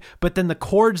shape, but then the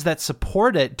chords that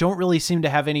support it don't really seem to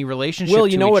have any relationship to each other. Well,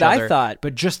 you know what I thought?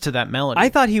 But just to that melody. I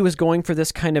thought he was going for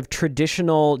this kind of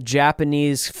traditional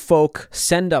Japanese folk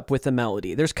send-up with the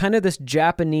melody. There's kind of this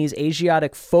Japanese,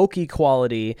 Asiatic, folky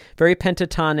quality, very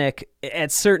pentatonic,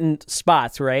 at certain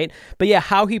spots, right? But yeah,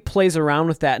 how he plays around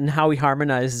with that and how he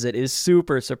harmonizes it is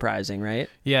super surprising, right?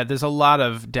 Yeah, there's a lot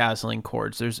of dazzling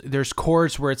chords. There's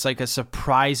chords where it's like a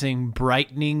surprising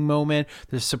brightening moment,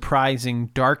 there's surprising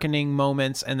darkening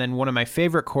moments, and then one of my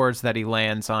favorite chords that he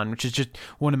lands on, which is just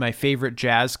one of my favorite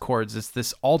jazz chords, is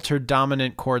this altered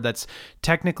dominant chord that's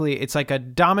technically, it's like a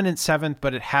dominant seventh,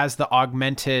 but it has the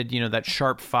augmented, that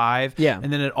sharp 5. Yeah.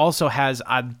 And then it also has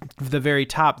at the very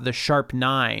top the sharp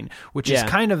 9, which is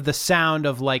kind of the sound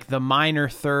of like the minor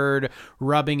third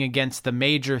rubbing against the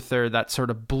major third, that sort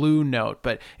of blue note,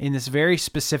 but in this very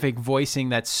specific voicing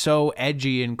that's so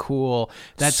edgy and cool.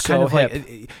 That's so kind of hip.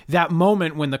 like that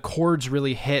moment when the chords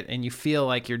really hit and you feel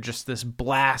like you're just this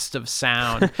blast of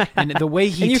sound. And the way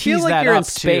he and you tees feel like that you're up in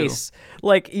space. too.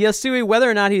 Like Yasui, whether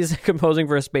or not he's composing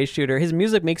for a space shooter, his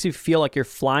music makes you feel like you're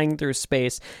flying through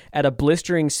space at a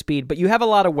blistering speed, but you have a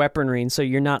lot of weaponry, and so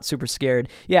you're not super scared.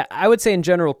 Yeah, I would say in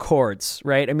general chords,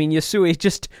 right? I mean, Yasui,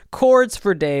 just chords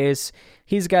for days.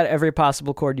 He's got every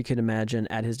possible chord you can imagine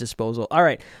at his disposal. All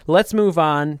right, let's move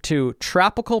on to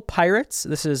Tropical Pirates.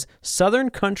 This is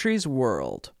Southern Country's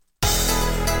World.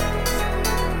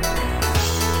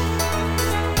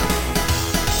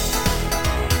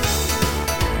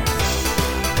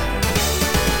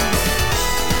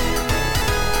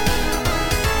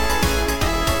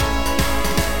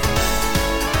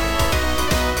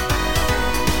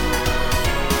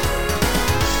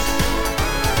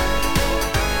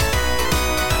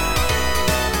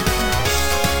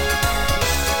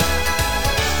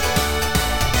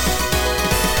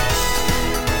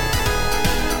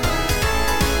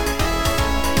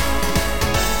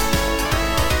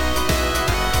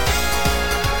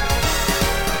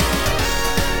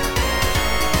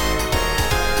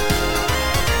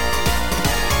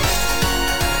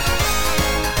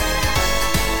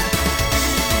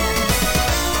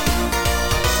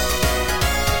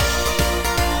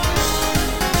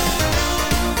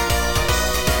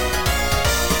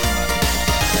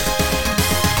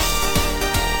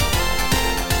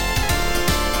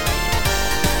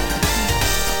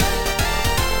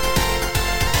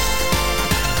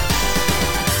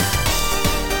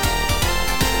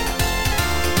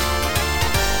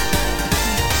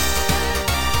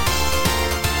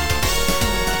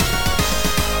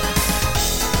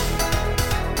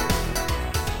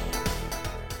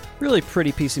 Really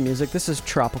pretty piece of music. This is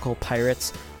Tropical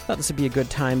Pirates. Thought this would be a good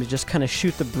time to just kind of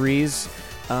shoot the breeze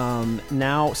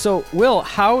now. So, Will,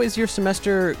 how is your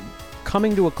semester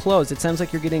coming to a close? It sounds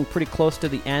like you're getting pretty close to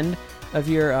the end of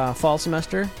your fall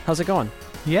semester. How's it going?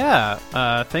 Yeah,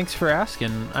 thanks for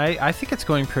asking. I think it's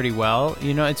going pretty well.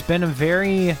 It's been a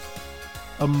very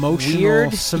emotional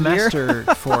Weird semester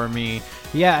for me.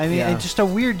 Yeah, I mean, Yeah. it's just a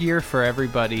weird year for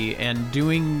everybody, and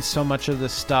doing so much of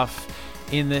this stuff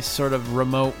in this sort of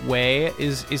remote way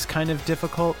is kind of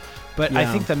difficult. But I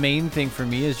Yeah. think the main thing for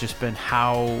me has just been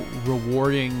how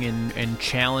rewarding and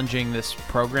challenging this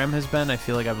program has been. I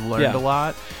feel like I've learned Yeah. a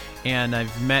lot, and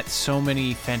I've met so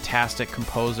many fantastic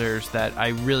composers that I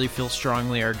really feel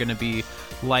strongly are going to be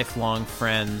lifelong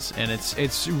friends. And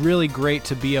it's really great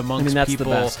to be amongst that's the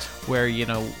people best. where,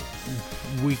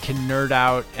 we can nerd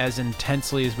out as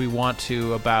intensely as we want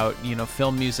to about,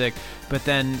 film music, but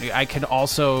then I can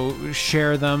also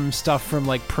share them stuff from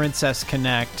like Princess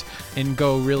Connect and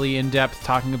go really in depth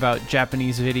talking about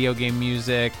Japanese video game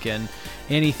music and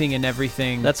anything and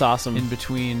everything. That's awesome. In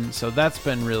between. So that's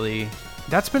been really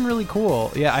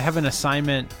cool. Yeah, I have an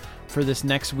assignment for this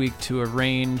next week to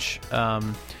arrange a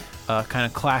kind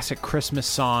of classic Christmas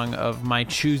song of my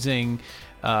choosing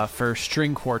for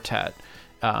string quartet.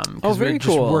 Because very we're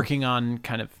just cool. working on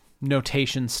kind of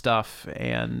notation stuff,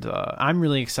 and I'm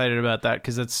really excited about that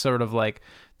because it's sort of like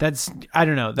I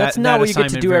don't know. That's that not what you get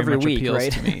to assignment do very every much week, appeals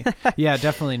right? to me. Yeah,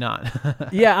 definitely not.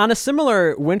 Yeah, on a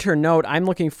similar winter note, I'm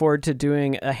looking forward to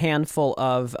doing a handful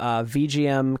of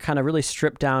VGM kind of really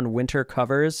stripped down winter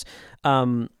covers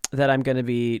that I'm going to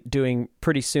be doing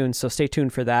pretty soon. So stay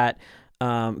tuned for that,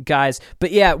 guys.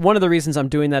 But yeah, one of the reasons I'm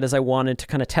doing that is I wanted to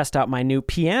kind of test out my new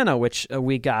piano, which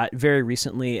we got very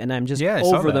recently, and I'm just I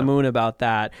saw over the that. moon about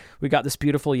that. We got this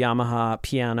beautiful Yamaha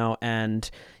piano, and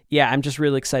yeah, I'm just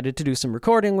really excited to do some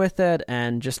recording with it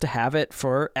and just to have it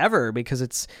forever because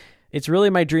it's really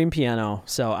my dream piano.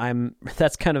 So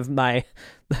that's kind of the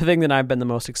thing that I've been the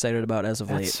most excited about as of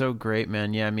late. That's so great,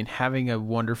 man. Yeah, I mean, having a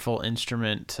wonderful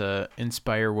instrument to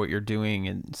inspire what you're doing,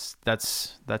 and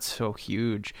that's so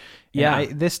huge. And Yeah.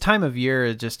 this time of year,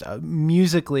 it just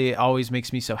musically always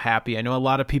makes me so happy. I know a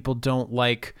lot of people don't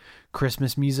like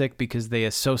Christmas music because they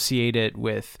associate it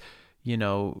with,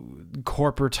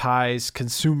 corporatized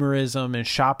consumerism and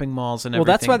shopping malls and everything.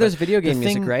 Well, that's why there's video game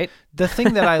music, right? The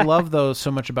thing that I love though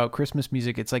so much about Christmas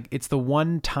music, it's the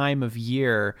one time of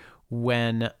year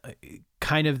when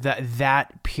kind of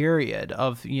that period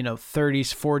of 30s,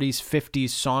 40s, 50s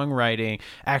songwriting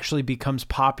actually becomes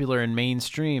popular and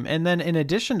mainstream. And then in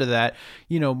addition to that,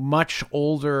 much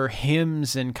older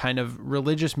hymns and kind of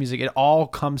religious music, it all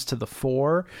comes to the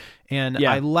fore. And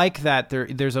I like that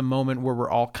there's a moment where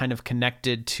we're all kind of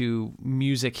connected to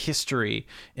music history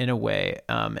in a way.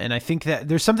 And I think that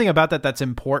there's something about that that's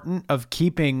important, of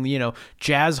keeping,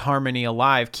 jazz harmony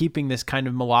alive, keeping this kind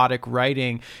of melodic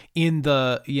writing in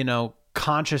the,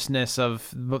 consciousness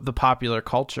of the popular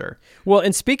culture. Well,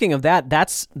 and speaking of that,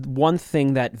 that's one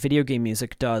thing that video game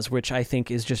music does, which I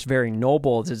think is just very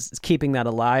noble, is keeping that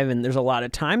alive. And there's a lot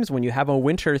of times when you have a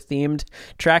winter themed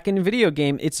track in a video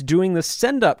game, it's doing the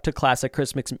send up to classic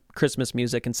Christmas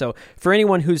music. And so for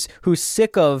anyone who's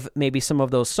sick of maybe some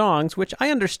of those songs, which I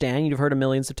understand you've heard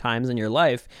millions of times in your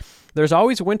life, there's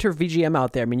always winter VGM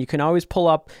out there. I mean, you can always pull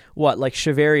up like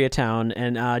Shiveria Town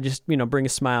and just bring a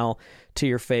smile to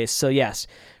your face. So yes,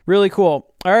 really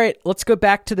cool. All right, let's go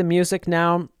back to the music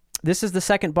now. This is the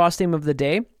second boss theme of the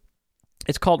day.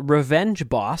 It's called Revenge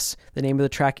Boss. The name of the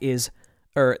track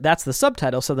that's the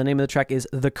subtitle. So the name of the track is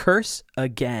The Curse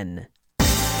Again.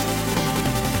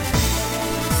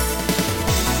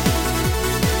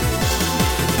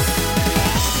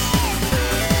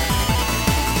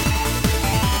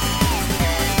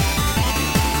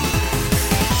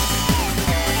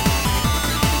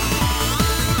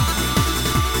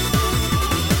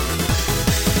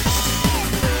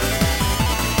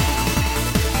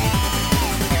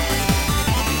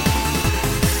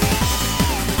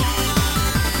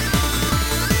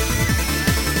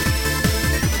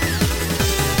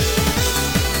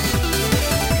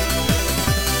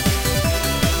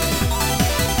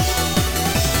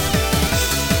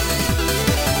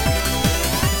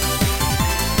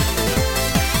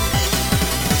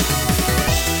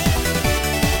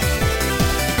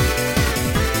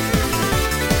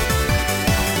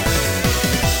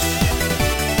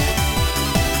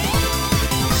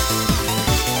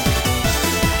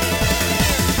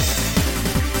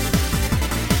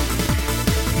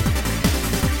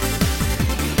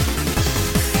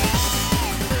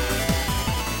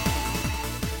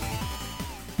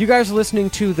 You guys are listening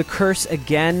to The Curse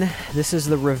Again. This is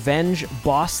the Revenge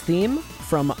Boss theme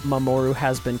from Mamoru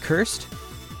Has Been Cursed.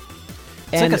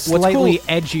 It's like a slightly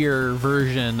edgier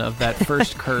version of that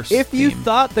first Curse If you theme.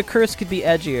 thought the Curse could be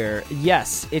edgier,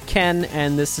 yes, it can,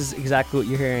 and this is exactly what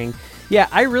you're hearing. Yeah,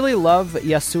 I really love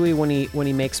Yasui when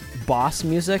he makes boss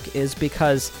music, is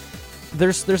because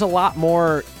there's a lot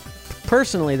more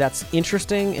personally that's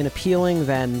interesting and appealing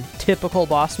than typical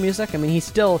boss music. I mean, he's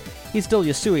still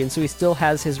Yasui, and so he still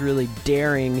has his really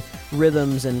daring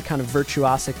rhythms and kind of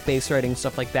virtuosic bass writing,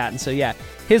 stuff like that. And so yeah,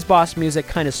 his boss music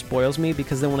kind of spoils me,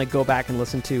 because then when I go back and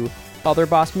listen to other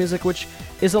boss music, which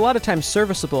is a lot of times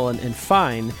serviceable and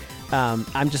fine, I'm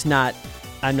not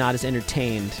as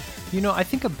entertained. I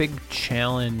think a big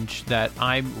challenge that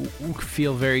I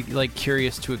feel very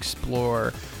curious to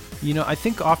explore, I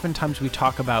think oftentimes we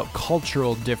talk about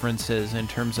cultural differences in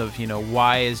terms of,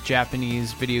 why is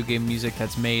Japanese video game music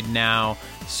that's made now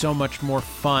so much more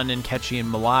fun and catchy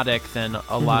and melodic than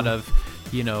a lot of,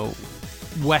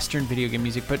 Western video game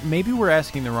music. But maybe we're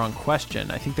asking the wrong question.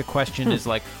 I think the question is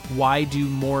why do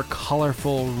more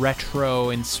colorful,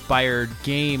 retro-inspired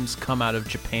games come out of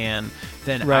Japan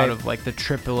than out of the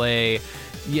AAA?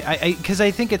 Yeah, because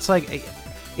I think it's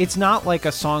it's not like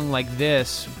a song like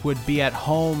this would be at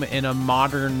home in a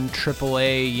modern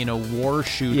AAA, war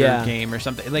shooter game or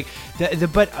something.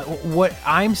 But what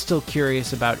I'm still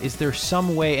curious about is there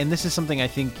some way, and this is something I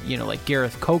think,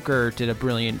 Gareth Coker did a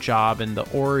brilliant job in the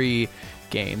Ori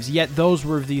games, yet those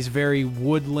were these very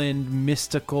woodland,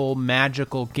 mystical,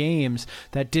 magical games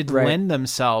that did lend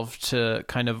themselves to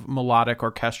kind of melodic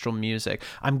orchestral music.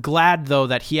 I'm glad, though,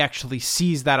 that he actually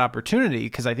sees that opportunity,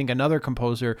 because I think another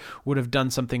composer would have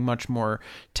done something much more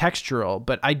textural.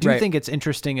 But I do think it's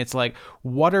interesting. It's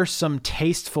what are some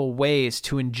tasteful ways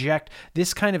to inject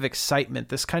this kind of excitement,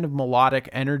 this kind of melodic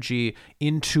energy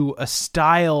into a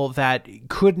style that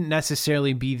couldn't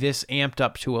necessarily be this amped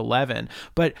up to 11.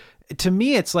 But to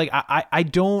me, it's I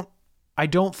don't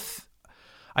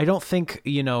think,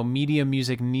 media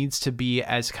music needs to be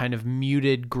as kind of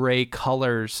muted gray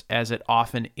colors as it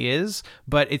often is,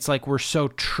 but it's we're so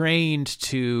trained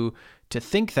to to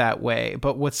think that way.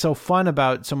 But what's so fun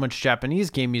about so much Japanese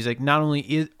game music, not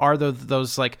only are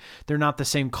those like, they're not the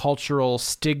same cultural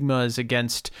stigmas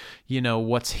against,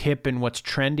 what's hip and what's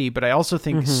trendy, but I also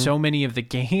think so many of the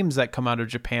games that come out of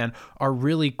Japan are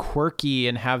really quirky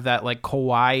and have that like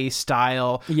kawaii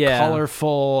style,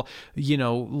 colorful,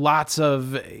 lots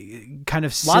of kind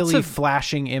of silly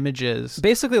flashing images.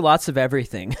 Basically lots of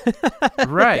everything.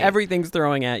 Right. Everything's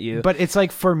throwing at you. But it's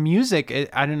like for music,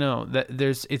 I don't know, that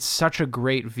it's such a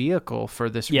great vehicle for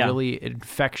this really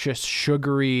infectious,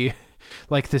 sugary,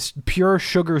 like this pure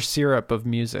sugar syrup of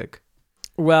music.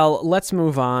 Well, let's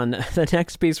move on. The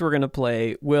next piece we're going to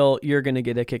play, Will, you're going to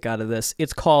get a kick out of this.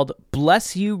 It's called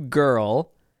Bless You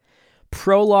Girl,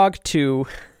 Prologue 2.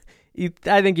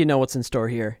 I think you know what's in store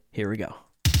here. Here we go.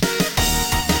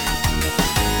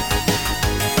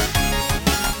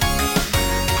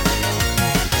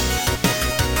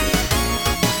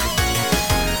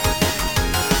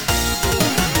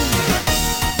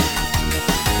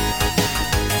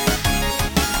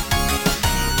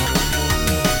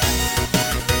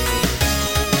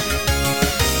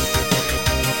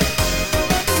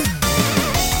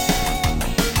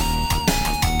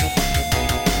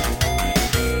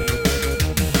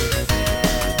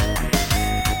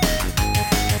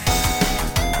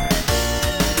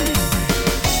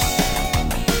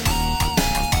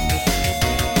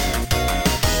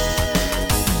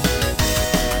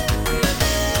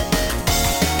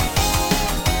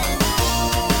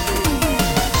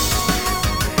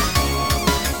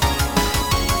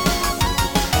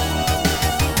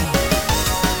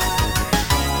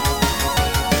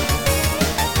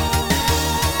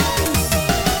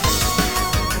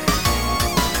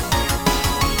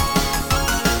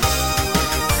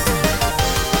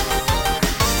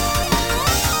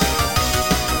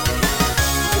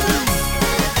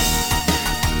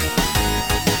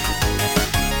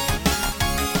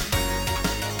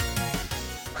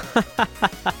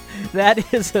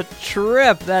 That is a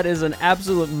trip. That is an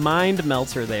absolute mind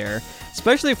melter there,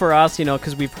 especially for us,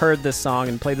 because we've heard this song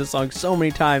and played this song so many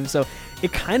times. So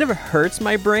it kind of hurts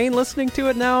my brain listening to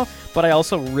it now, but I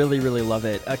also really, really love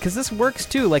it because this works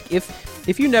too. Like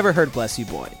if you never heard Bless You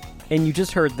Boy and you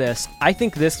just heard this, I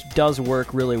think this does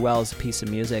work really well as a piece of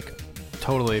music.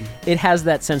 Totally. It has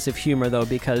that sense of humor, though,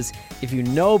 because if you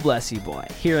know Bless You Boy,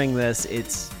 hearing this,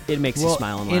 it makes you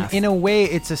smile and laugh. In a way,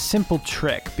 it's a simple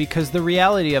trick, because the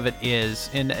reality of it is,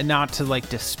 and not to like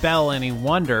dispel any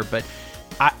wonder, but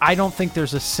I don't think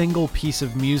there's a single piece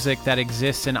of music that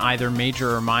exists in either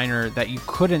major or minor that you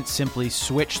couldn't simply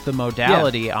switch the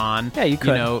modality on. Yeah, you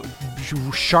could.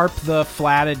 Sharp the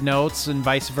flatted notes and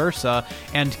vice versa,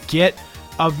 and get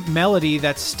a melody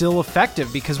that's still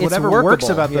effective, because whatever works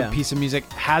about the piece of music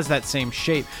has that same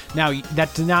shape. Now,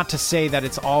 that's not to say that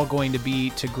it's all going to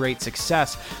be to great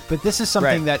success, but this is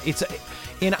something that it's...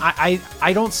 And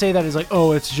I don't say that as like,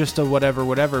 oh, it's just a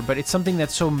whatever, but it's something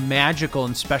that's so magical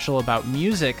and special about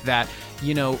music that,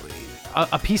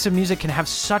 a piece of music can have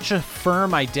such a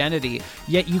firm identity,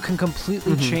 yet you can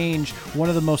completely change one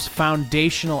of the most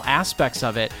foundational aspects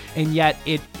of it, and yet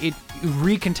it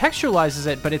recontextualizes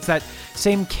it, but it's that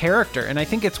same character. And I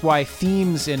think it's why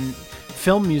themes in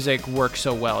film music work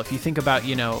so well. If you think about,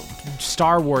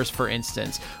 Star Wars, for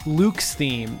instance, Luke's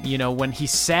theme, when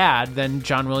he's sad, then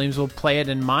John Williams will play it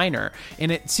in minor.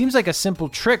 And it seems like a simple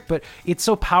trick, but it's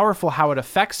so powerful how it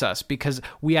affects us, because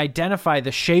we identify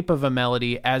the shape of a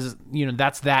melody as,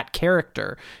 that's that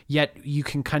character. Yet you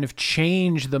can kind of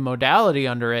change the modality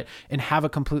under it and have a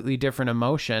completely different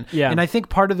emotion. Yeah. And I think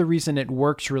part of the reason it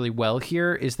works really well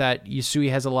here is that Yasui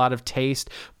has a lot of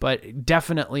taste, but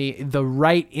definitely the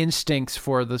right instincts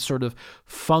for the sort of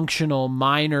functional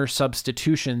minor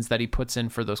substitutions that he puts in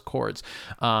for those chords.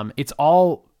 It's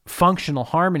all functional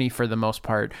harmony for the most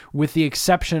part, with the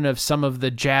exception of some of the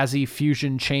jazzy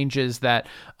fusion changes that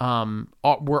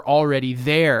were already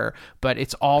there, but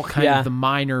it's all kind of the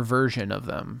minor version of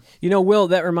them. Will,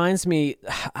 that reminds me,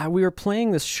 we were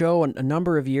playing this show a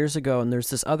number of years ago, and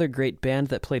there's this other great band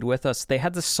that played with us. They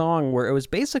had this song where it was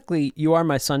basically You Are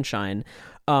My Sunshine,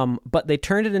 but they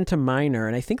turned it into minor,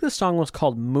 and I think the song was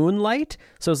called Moonlight,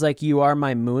 so it's like You Are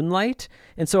My Moonlight,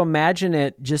 and so imagine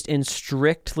it just in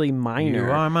strictly minor.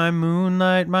 You are my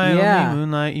moonlight, my only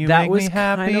moonlight, you make me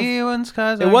happy when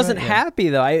skies are... It wasn't happy,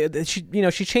 though.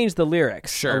 She changed the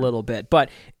lyrics a little bit, but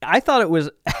I thought it was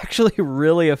actually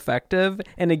really effective,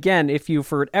 and again, if you,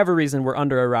 for whatever reason, were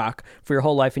under a rock for your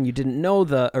whole life and you didn't know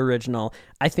the original,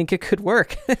 I think it could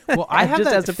work. Well, I have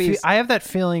just that. as a piece. I have that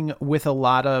feeling with a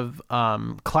lot of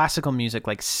classical music,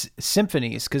 like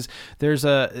symphonies, because there's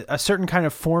a certain kind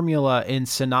of formula in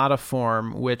sonata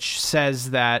form which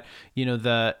says that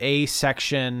the A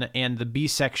section and the B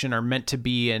section are meant to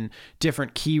be in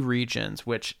different key regions.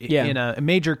 Which in a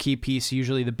major key piece,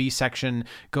 usually the B section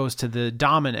goes to the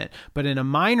dominant, but in a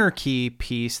minor key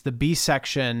piece, the B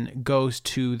section goes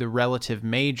to the relative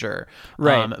major.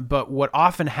 Right. But what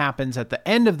often happens at the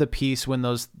end of the piece, when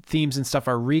those themes and stuff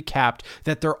are recapped,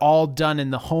 that they're all done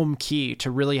in the home key to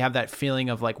really have that feeling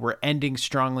of like we're ending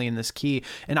strongly in this key.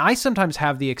 And I sometimes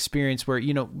have the experience where,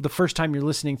 the first time you're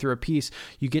listening through a piece,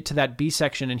 you get to that B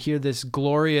section and hear this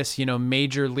glorious,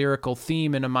 major lyrical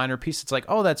theme in a minor piece. It's like,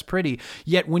 oh, that's pretty.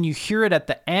 Yet when you hear it at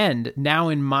the end, now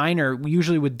in minor,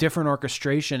 usually with different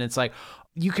orchestration, it's like,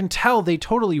 you can tell they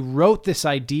totally wrote this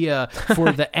idea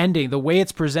for the ending. The way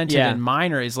it's presented in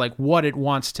minor is like what it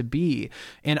wants to be.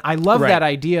 And I love that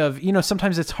idea of,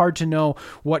 sometimes it's hard to know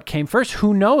what came first.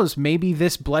 Who knows? Maybe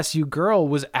this Bless You Girl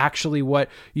was actually what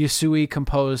Yasui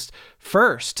composed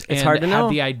first. It's hard to know.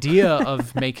 Had the idea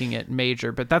of making it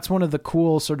major. But that's one of the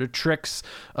cool sort of tricks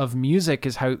of music,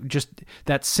 is how just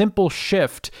that simple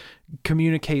shift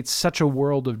communicates such a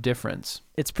world of difference.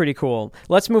 It's pretty cool.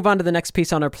 Let's move on to the next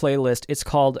piece on our playlist. It's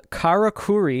called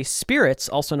Karakuri Spirits,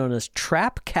 also known as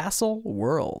Trap Castle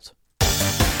World.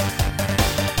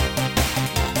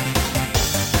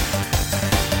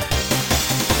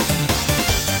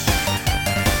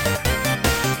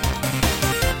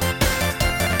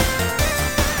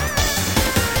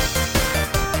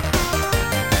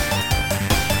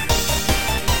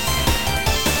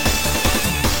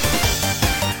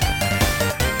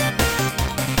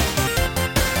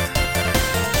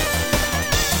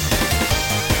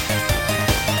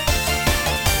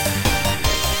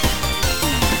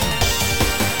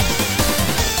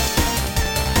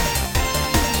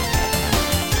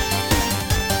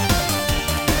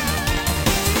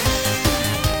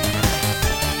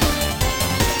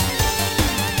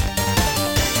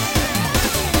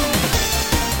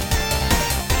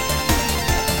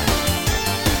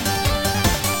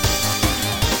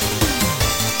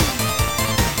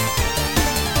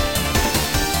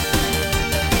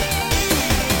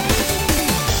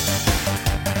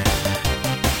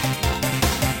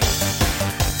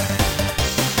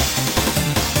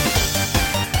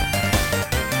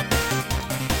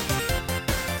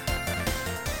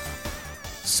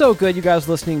 So good, you guys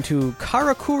listening to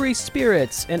Karakuri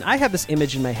Spirits, and I have this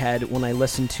image in my head when I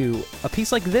listen to a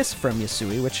piece like this from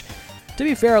Yasui, which, to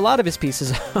be fair, a lot of his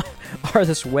pieces are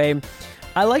this way.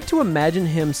 I like to imagine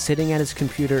him sitting at his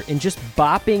computer and just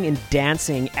bopping and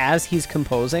dancing as he's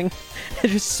composing,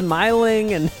 just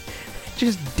smiling and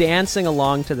just dancing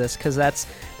along to this, because that's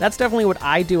definitely what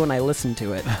I do when I listen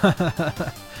to it.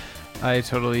 I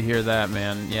totally hear that,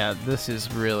 man. Yeah, this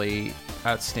is really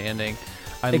outstanding.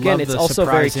 It's also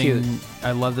very cute.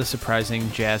 I love the surprising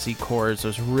jazzy chords,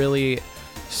 those really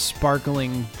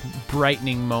sparkling,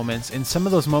 brightening moments. And some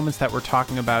of those moments that we're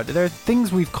talking about, there are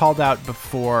things we've called out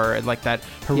before, like that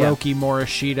Hiroki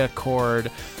Morishita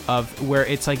chord, of where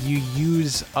it's like you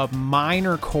use a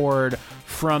minor chord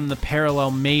from the parallel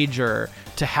major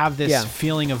to have this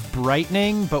feeling of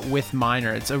brightening, but with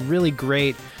minor. It's a really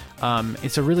great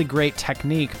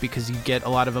technique, because you get a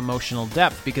lot of emotional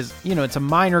depth, because it's a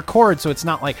minor chord, so it's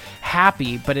not like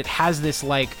happy, but it has this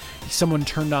like someone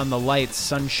turned on the lights,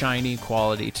 sunshiny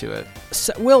quality to it.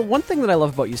 So, Will, one thing that I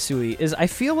love about Yasui is I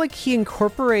feel like he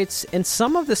incorporates, and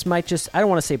some of this might just, I don't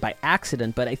want to say by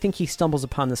accident, but I think he stumbles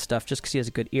upon this stuff just because he has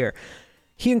a good ear.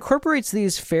 He incorporates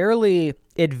these fairly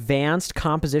advanced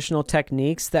compositional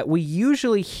techniques that we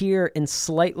usually hear in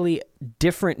slightly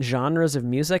different genres of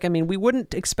music. I mean, we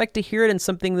wouldn't expect to hear it in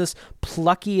something this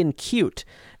plucky and cute.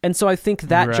 And so I think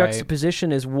that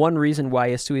juxtaposition is one reason why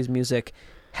Yasui's music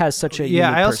has such a unique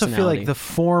I also personality. feel like the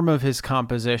form of his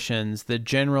compositions, the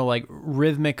general like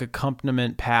rhythmic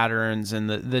accompaniment patterns, and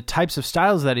the types of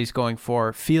styles that he's going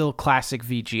for feel classic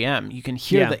VGM. You can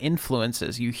hear the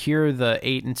influences. You hear the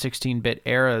 8 and 16-bit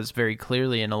eras very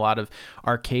clearly in a lot of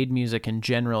arcade music in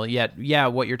general. Yet,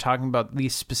 what you're talking about,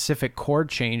 these specific chord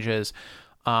changes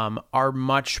are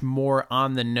much more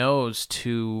on the nose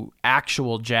to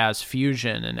actual jazz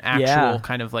fusion and actual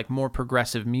kind of like more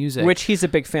progressive music. Which he's a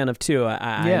big fan of too,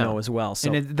 I know as well.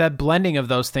 So. And that blending of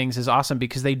those things is awesome,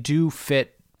 because they do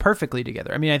fit perfectly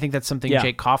together. I mean, I think that's something Yeah.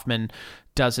 Jake Kaufman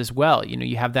does as well. You know,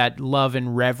 you have that love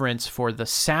and reverence for the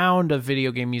sound of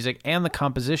video game music and the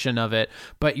composition of it,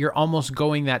 but you're almost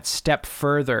going that step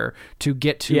further to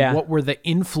get to what were the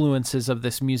influences of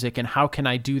this music and how can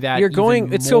I do that?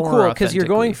 It's so cool because you're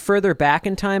going authentically. further back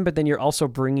in time, but then you're also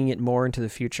bringing it more into the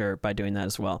future by doing that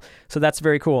as well. So that's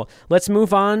very cool. Let's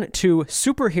move on to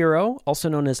Superhero, also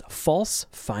known as False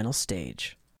Final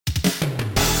Stage.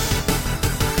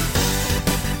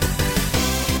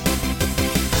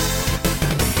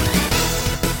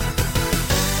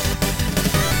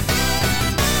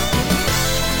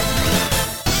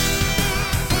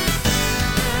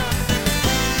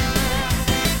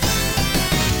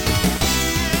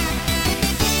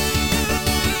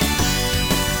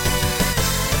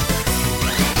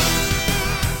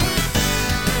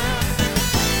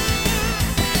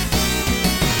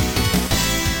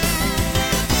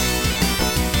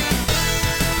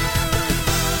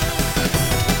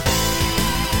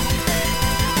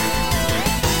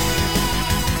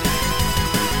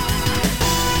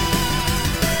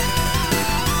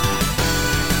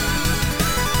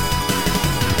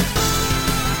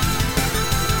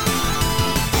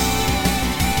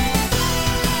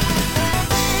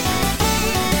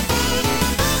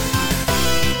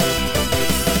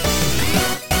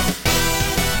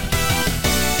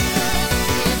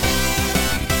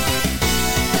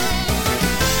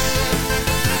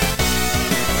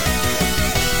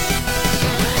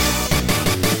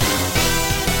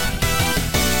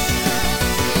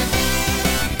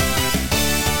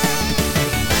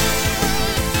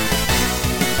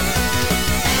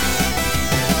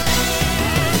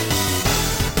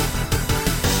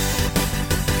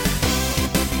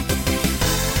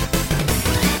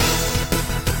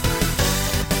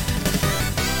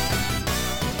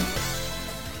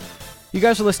 You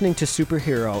guys are listening to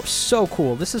Superhero. So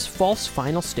cool. This is False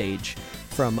Final Stage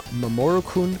from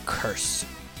Mamoru-kun Curse.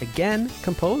 Again,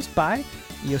 composed by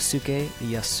Yosuke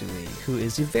Yasui, who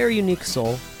is a very unique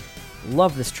soul.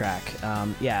 Love this track.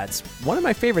 It's one of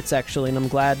my favorites, actually, and I'm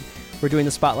glad we're doing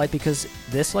the spotlight because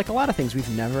this, like a lot of things, we've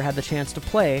never had the chance to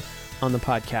play on the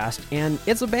podcast, and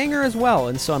it's a banger as well,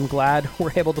 and so I'm glad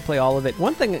we're able to play all of it.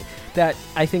 One thing that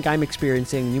I think I'm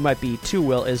experiencing, you might be too,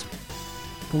 Will, is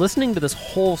listening to this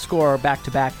whole score back to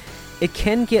back, it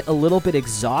can get a little bit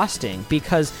exhausting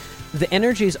because the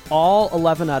energy is all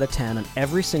 11 out of 10 on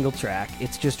every single track.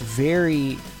 It's just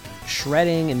very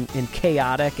shredding and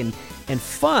chaotic and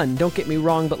fun, don't get me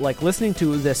wrong, but like listening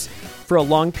to this for a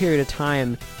long period of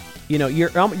time, you know,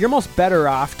 you're almost better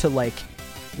off to like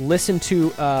listen to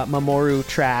a Mamoru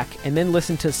track and then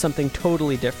listen to something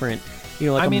totally different, you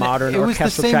know, like a modern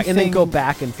orchestral track, and then go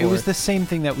back and forth. It was the same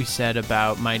thing that we said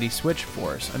about Mighty Switch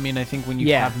Force. I mean, I think when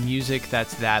you have music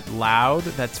that's that loud,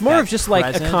 that's more that of just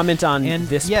present, like a comment on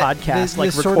this podcast,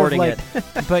 like recording sort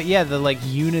of it. But yeah, the like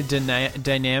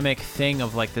unidynamic thing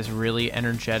of like this really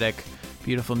energetic,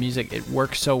 beautiful music, it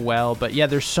works so well. But yeah,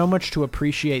 there's so much to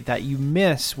appreciate that you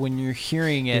miss when you're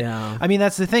hearing it. Yeah. I mean,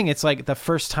 that's the thing. It's like the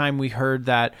first time we heard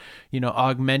that, you know,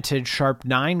 augmented sharp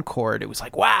 9 chord, it was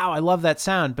like, wow, I love that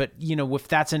sound. But, you know, if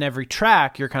that's in every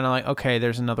track, you're kind of like, okay,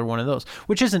 there's another one of those,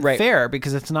 which isn't fair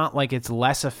because it's not like it's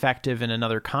less effective in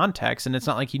another context. And it's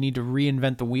not like you need to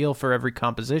reinvent the wheel for every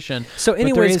composition. So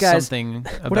anyways, guys,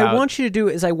 what I want you to do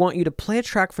is I want you to play a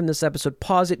track from this episode,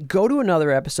 pause it, go to another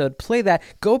episode, play that,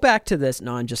 go back to this.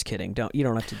 No, I'm just kidding. You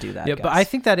don't have to do that. Yeah, guys. but I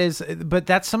think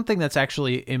that's something that's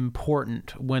actually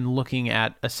important when looking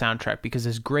at a soundtrack, because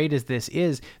as great as this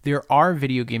is, there are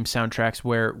video game soundtracks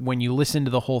where when you listen to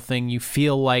the whole thing, you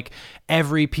feel like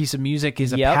every piece of music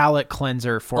is a palate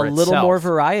cleanser for itself. A little more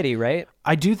variety, right?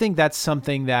 I do think that's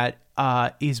something that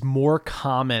is more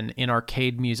common in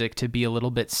arcade music, to be a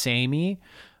little bit samey.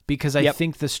 Because I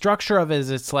think the structure of it is,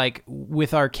 it's like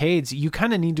with arcades, you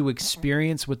kind of need to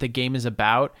experience what the game is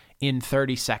about in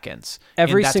 30 seconds.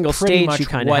 Every single stage you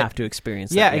kind of have to experience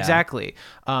that. Yeah, exactly.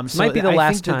 So might be the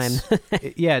last time.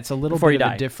 It's a little bit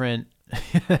of a different...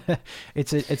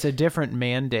 it's a different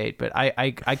mandate, but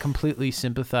I completely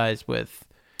sympathize with,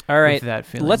 with that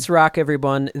feeling. Let's rock,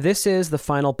 everyone. This is the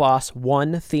Final Boss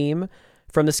 1 theme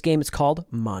from this game. It's called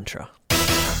Mantra.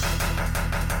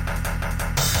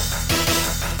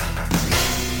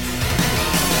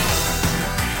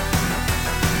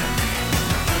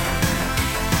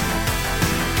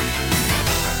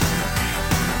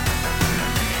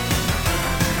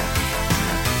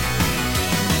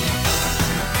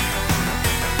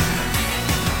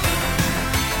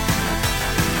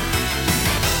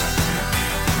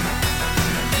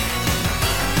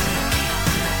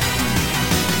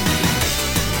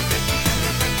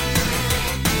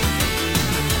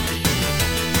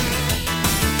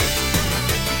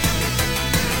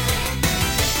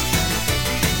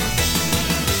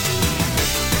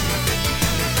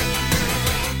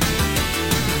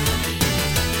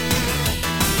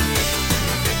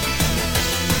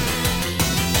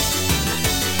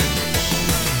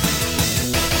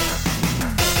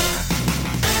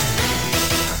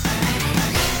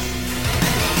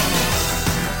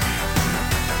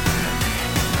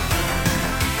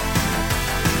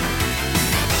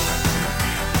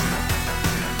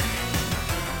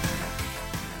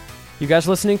 You guys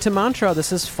listening to Mantra,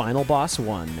 this is Final Boss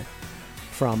 1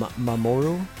 from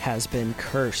Mamoru Has Been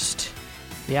Cursed.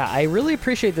 Yeah, I really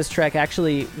appreciate this track.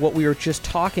 Actually, what we were just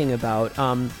talking about,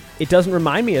 it doesn't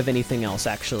remind me of anything else,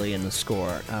 actually, in the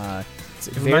score. It's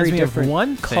a very different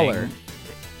one color.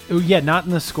 Oh, yeah, not in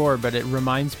the score, but it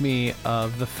reminds me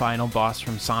of the final boss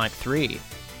from Sonic 3.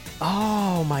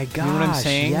 Oh, my gosh. You know what I'm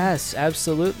saying? Yes,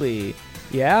 absolutely.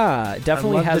 Yeah, it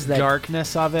definitely I love has the that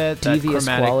darkness of it, that devious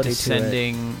chromatic quality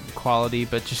descending quality,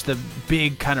 but just the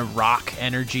big kind of rock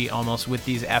energy almost with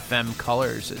these FM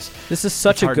colors. This is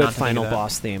such it's a hard good not to think final of that.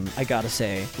 boss theme, I gotta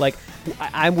say. Like,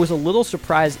 I was a little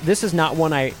surprised. This is not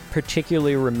one I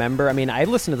particularly remember. I mean, I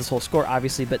listened to this whole score,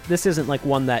 obviously, but this isn't like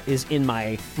one that is in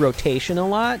my rotation a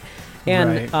lot.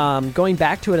 And Right. Going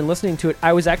back to it and listening to it,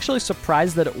 I was actually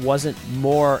surprised that it wasn't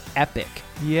more epic.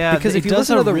 Yeah, Because it if you does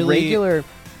listen a to the really- regular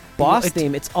boss it's-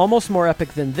 theme, it's almost more epic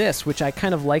than this, which I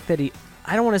kind of like that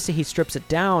I don't want to say he strips it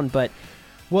down, but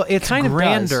Well, it's kind of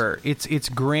grander. It's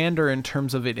grander in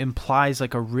terms of it implies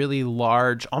like a really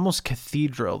large, almost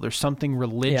cathedral. There's something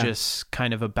religious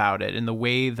kind of about it, in the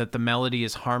way that the melody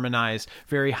is harmonized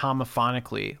very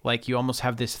homophonically. Like you almost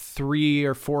have this 3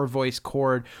 or 4 voice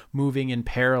chord moving in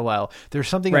parallel. There's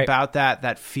something Right. about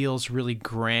that feels really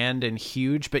grand and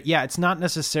huge. But yeah, it's not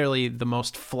necessarily the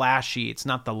most flashy. It's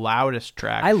not the loudest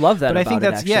track. I love that But I think about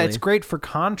it, that's actually. it's great for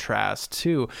contrast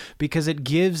too, because it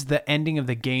gives the ending of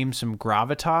the game some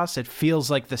gravitas. It feels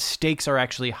like the stakes are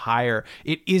actually higher.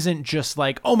 It isn't just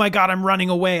like, oh my God, I'm running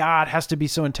away. It has to be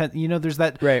so intense. You know, there's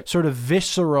that Right. sort of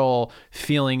visceral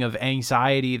feeling of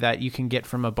anxiety that you can get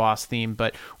from a boss theme.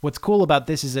 But what's cool about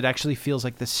this is it actually feels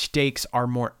like the stakes are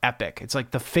more epic. It's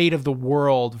like the fate of the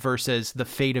world versus the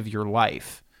fate of your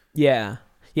life. yeah.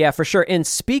 Yeah, for sure. And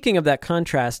speaking of that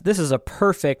contrast, this is a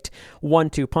perfect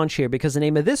 1-2 punch here, because the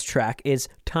name of this track is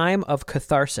Time of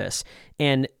Catharsis,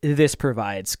 and this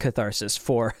provides catharsis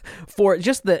for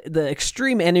just the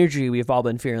extreme energy we've all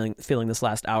been feeling this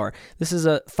last hour. This is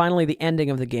finally the ending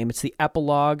of the game. It's the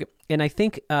epilogue, and I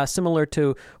think similar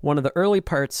to one of the early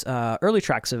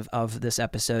tracks of this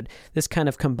episode, this kind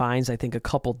of combines, I think, a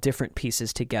couple different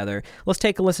pieces together. Let's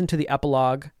take a listen to the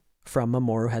epilogue from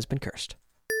Mamoru Has Been Cursed.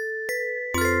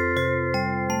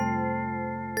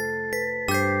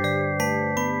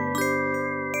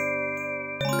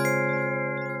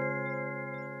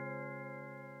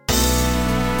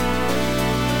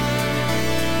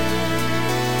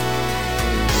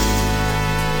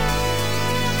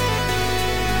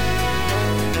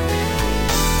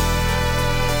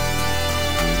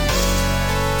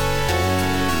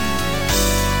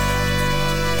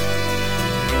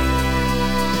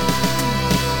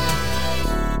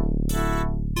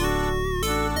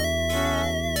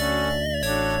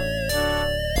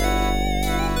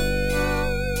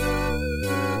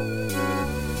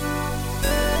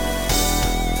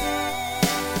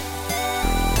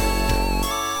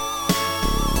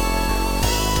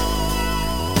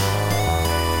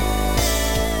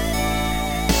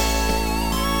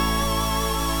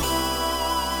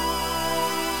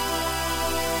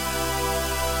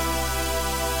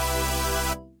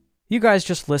 You guys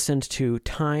just listened to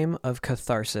Time of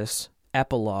Catharsis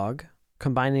Epilogue,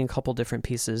 combining a couple different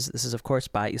pieces. This is, of course,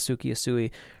 by Yasuki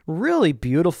Yasui. Really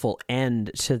beautiful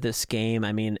end to this game.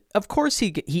 I mean, of course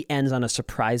he ends on a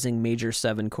surprising major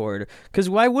 7 chord, because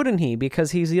why wouldn't he?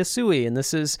 Because he's Yasui, and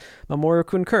this is Mamoru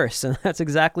Kun Curse, and that's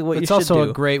exactly what you should do. It's also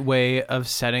a great way of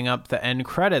setting up the end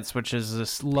credits, which is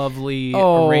this lovely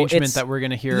Oh, arrangement that we're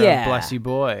going to hear of Bless You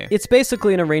Boy. It's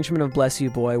basically an arrangement of Bless You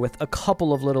Boy with a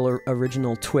couple of little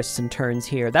original twists and turns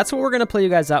here. That's what we're going to play you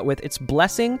guys out with. It's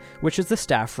Blessing, which is the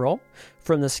staff roll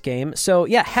from this game. So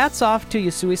yeah, hats off to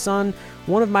Yasui-san,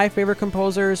 one of my favorite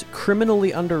composers,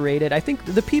 criminally underrated. I think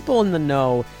the people in the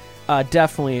know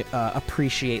definitely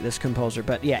appreciate this composer.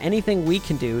 But yeah, anything we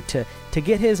can do to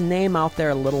get his name out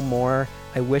there a little more.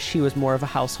 I wish he was more of a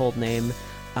household name.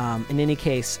 In any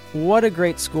case, what a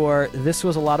great score. This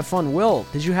was a lot of fun. Will,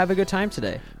 did you have a good time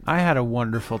today? I had a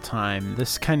wonderful time.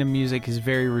 This kind of music is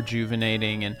very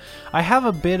rejuvenating, and I have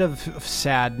a bit of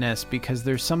sadness because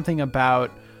there's something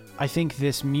about, I think,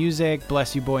 this music,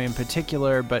 Bless You Boy in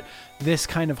particular, but this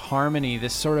kind of harmony,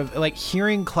 this sort of like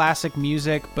hearing classic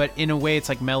music, but in a way it's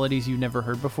like melodies you've never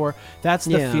heard before. That's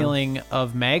the feeling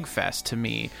of MagFest to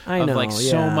me. I know, like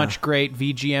so much great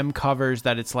VGM covers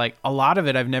that it's like a lot of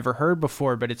it I've never heard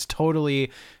before, but it's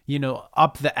totally,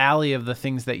 up the alley of the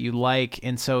things that you like.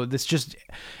 And so this just,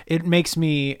 it makes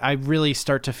me, I really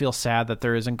start to feel sad that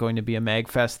there isn't going to be a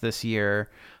MagFest this year.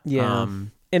 Yeah.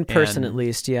 In person, And- at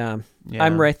least, yeah. Yeah.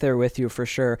 I'm right there with you for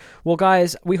sure. Well,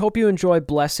 guys, we hope you enjoy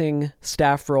Blessing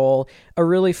Staff Roll. A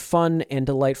really fun and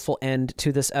delightful end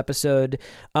to this episode.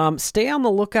 Stay on the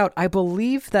lookout. I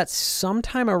believe that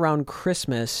sometime around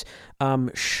Christmas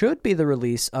should be the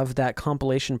release of that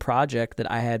compilation project that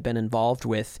I had been involved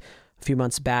with a few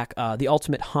months back. The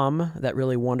Ultimate Hum, that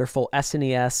really wonderful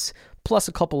SNES, plus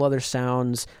a couple other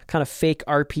sounds, kind of fake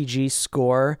RPG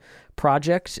score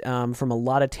project from a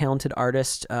lot of talented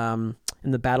artists in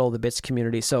the Battle of the Bits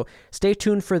community. So stay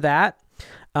tuned for that.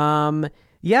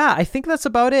 Yeah, I think that's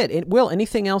about it. Will,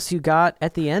 anything else you got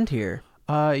at the end here?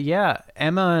 Yeah,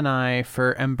 Emma and I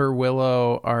for Ember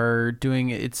Willow are doing,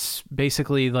 it's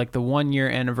basically like the 1 year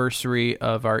anniversary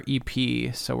of our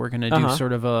EP. So we're going to do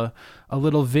sort of a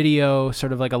little video,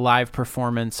 sort of like a live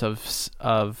performance of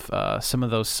some of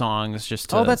those songs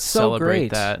just to that's so celebrate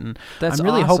great. that. And That's I'm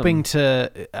really awesome. hoping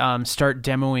to start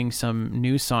demoing some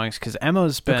new songs because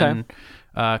Emma's been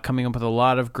coming up with a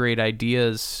lot of great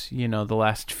ideas, the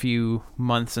last few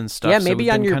months and stuff. Yeah, So maybe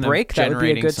we've on been your kind of break, that would be a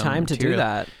generating good some time to do material.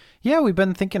 that. Yeah, we've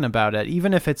been thinking about it.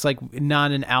 Even if it's like not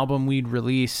an album we'd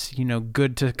release,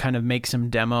 good to kind of make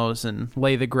some demos and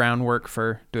lay the groundwork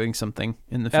for doing something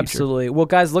in the future. Absolutely. Well,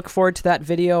 guys, look forward to that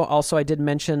video. Also, I did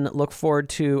mention look forward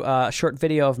to a short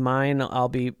video of mine I'll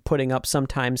be putting up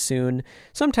sometime soon,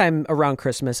 sometime around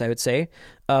Christmas, I would say,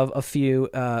 of a few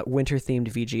winter-themed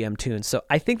VGM tunes. So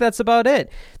I think that's about it.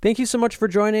 Thank you so much for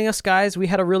joining us, guys. We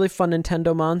had a really fun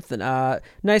Nintendo month, and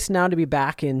nice now to be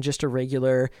back in just a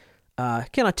regular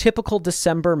kind of typical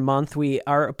December month. We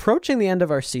are approaching the end of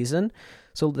our season,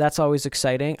 so that's always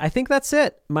exciting. I think that's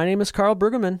it. My name is Carl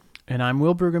Brueggemann. And I'm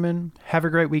Will Brueggemann. Have a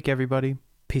great week, everybody.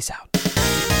 Peace out.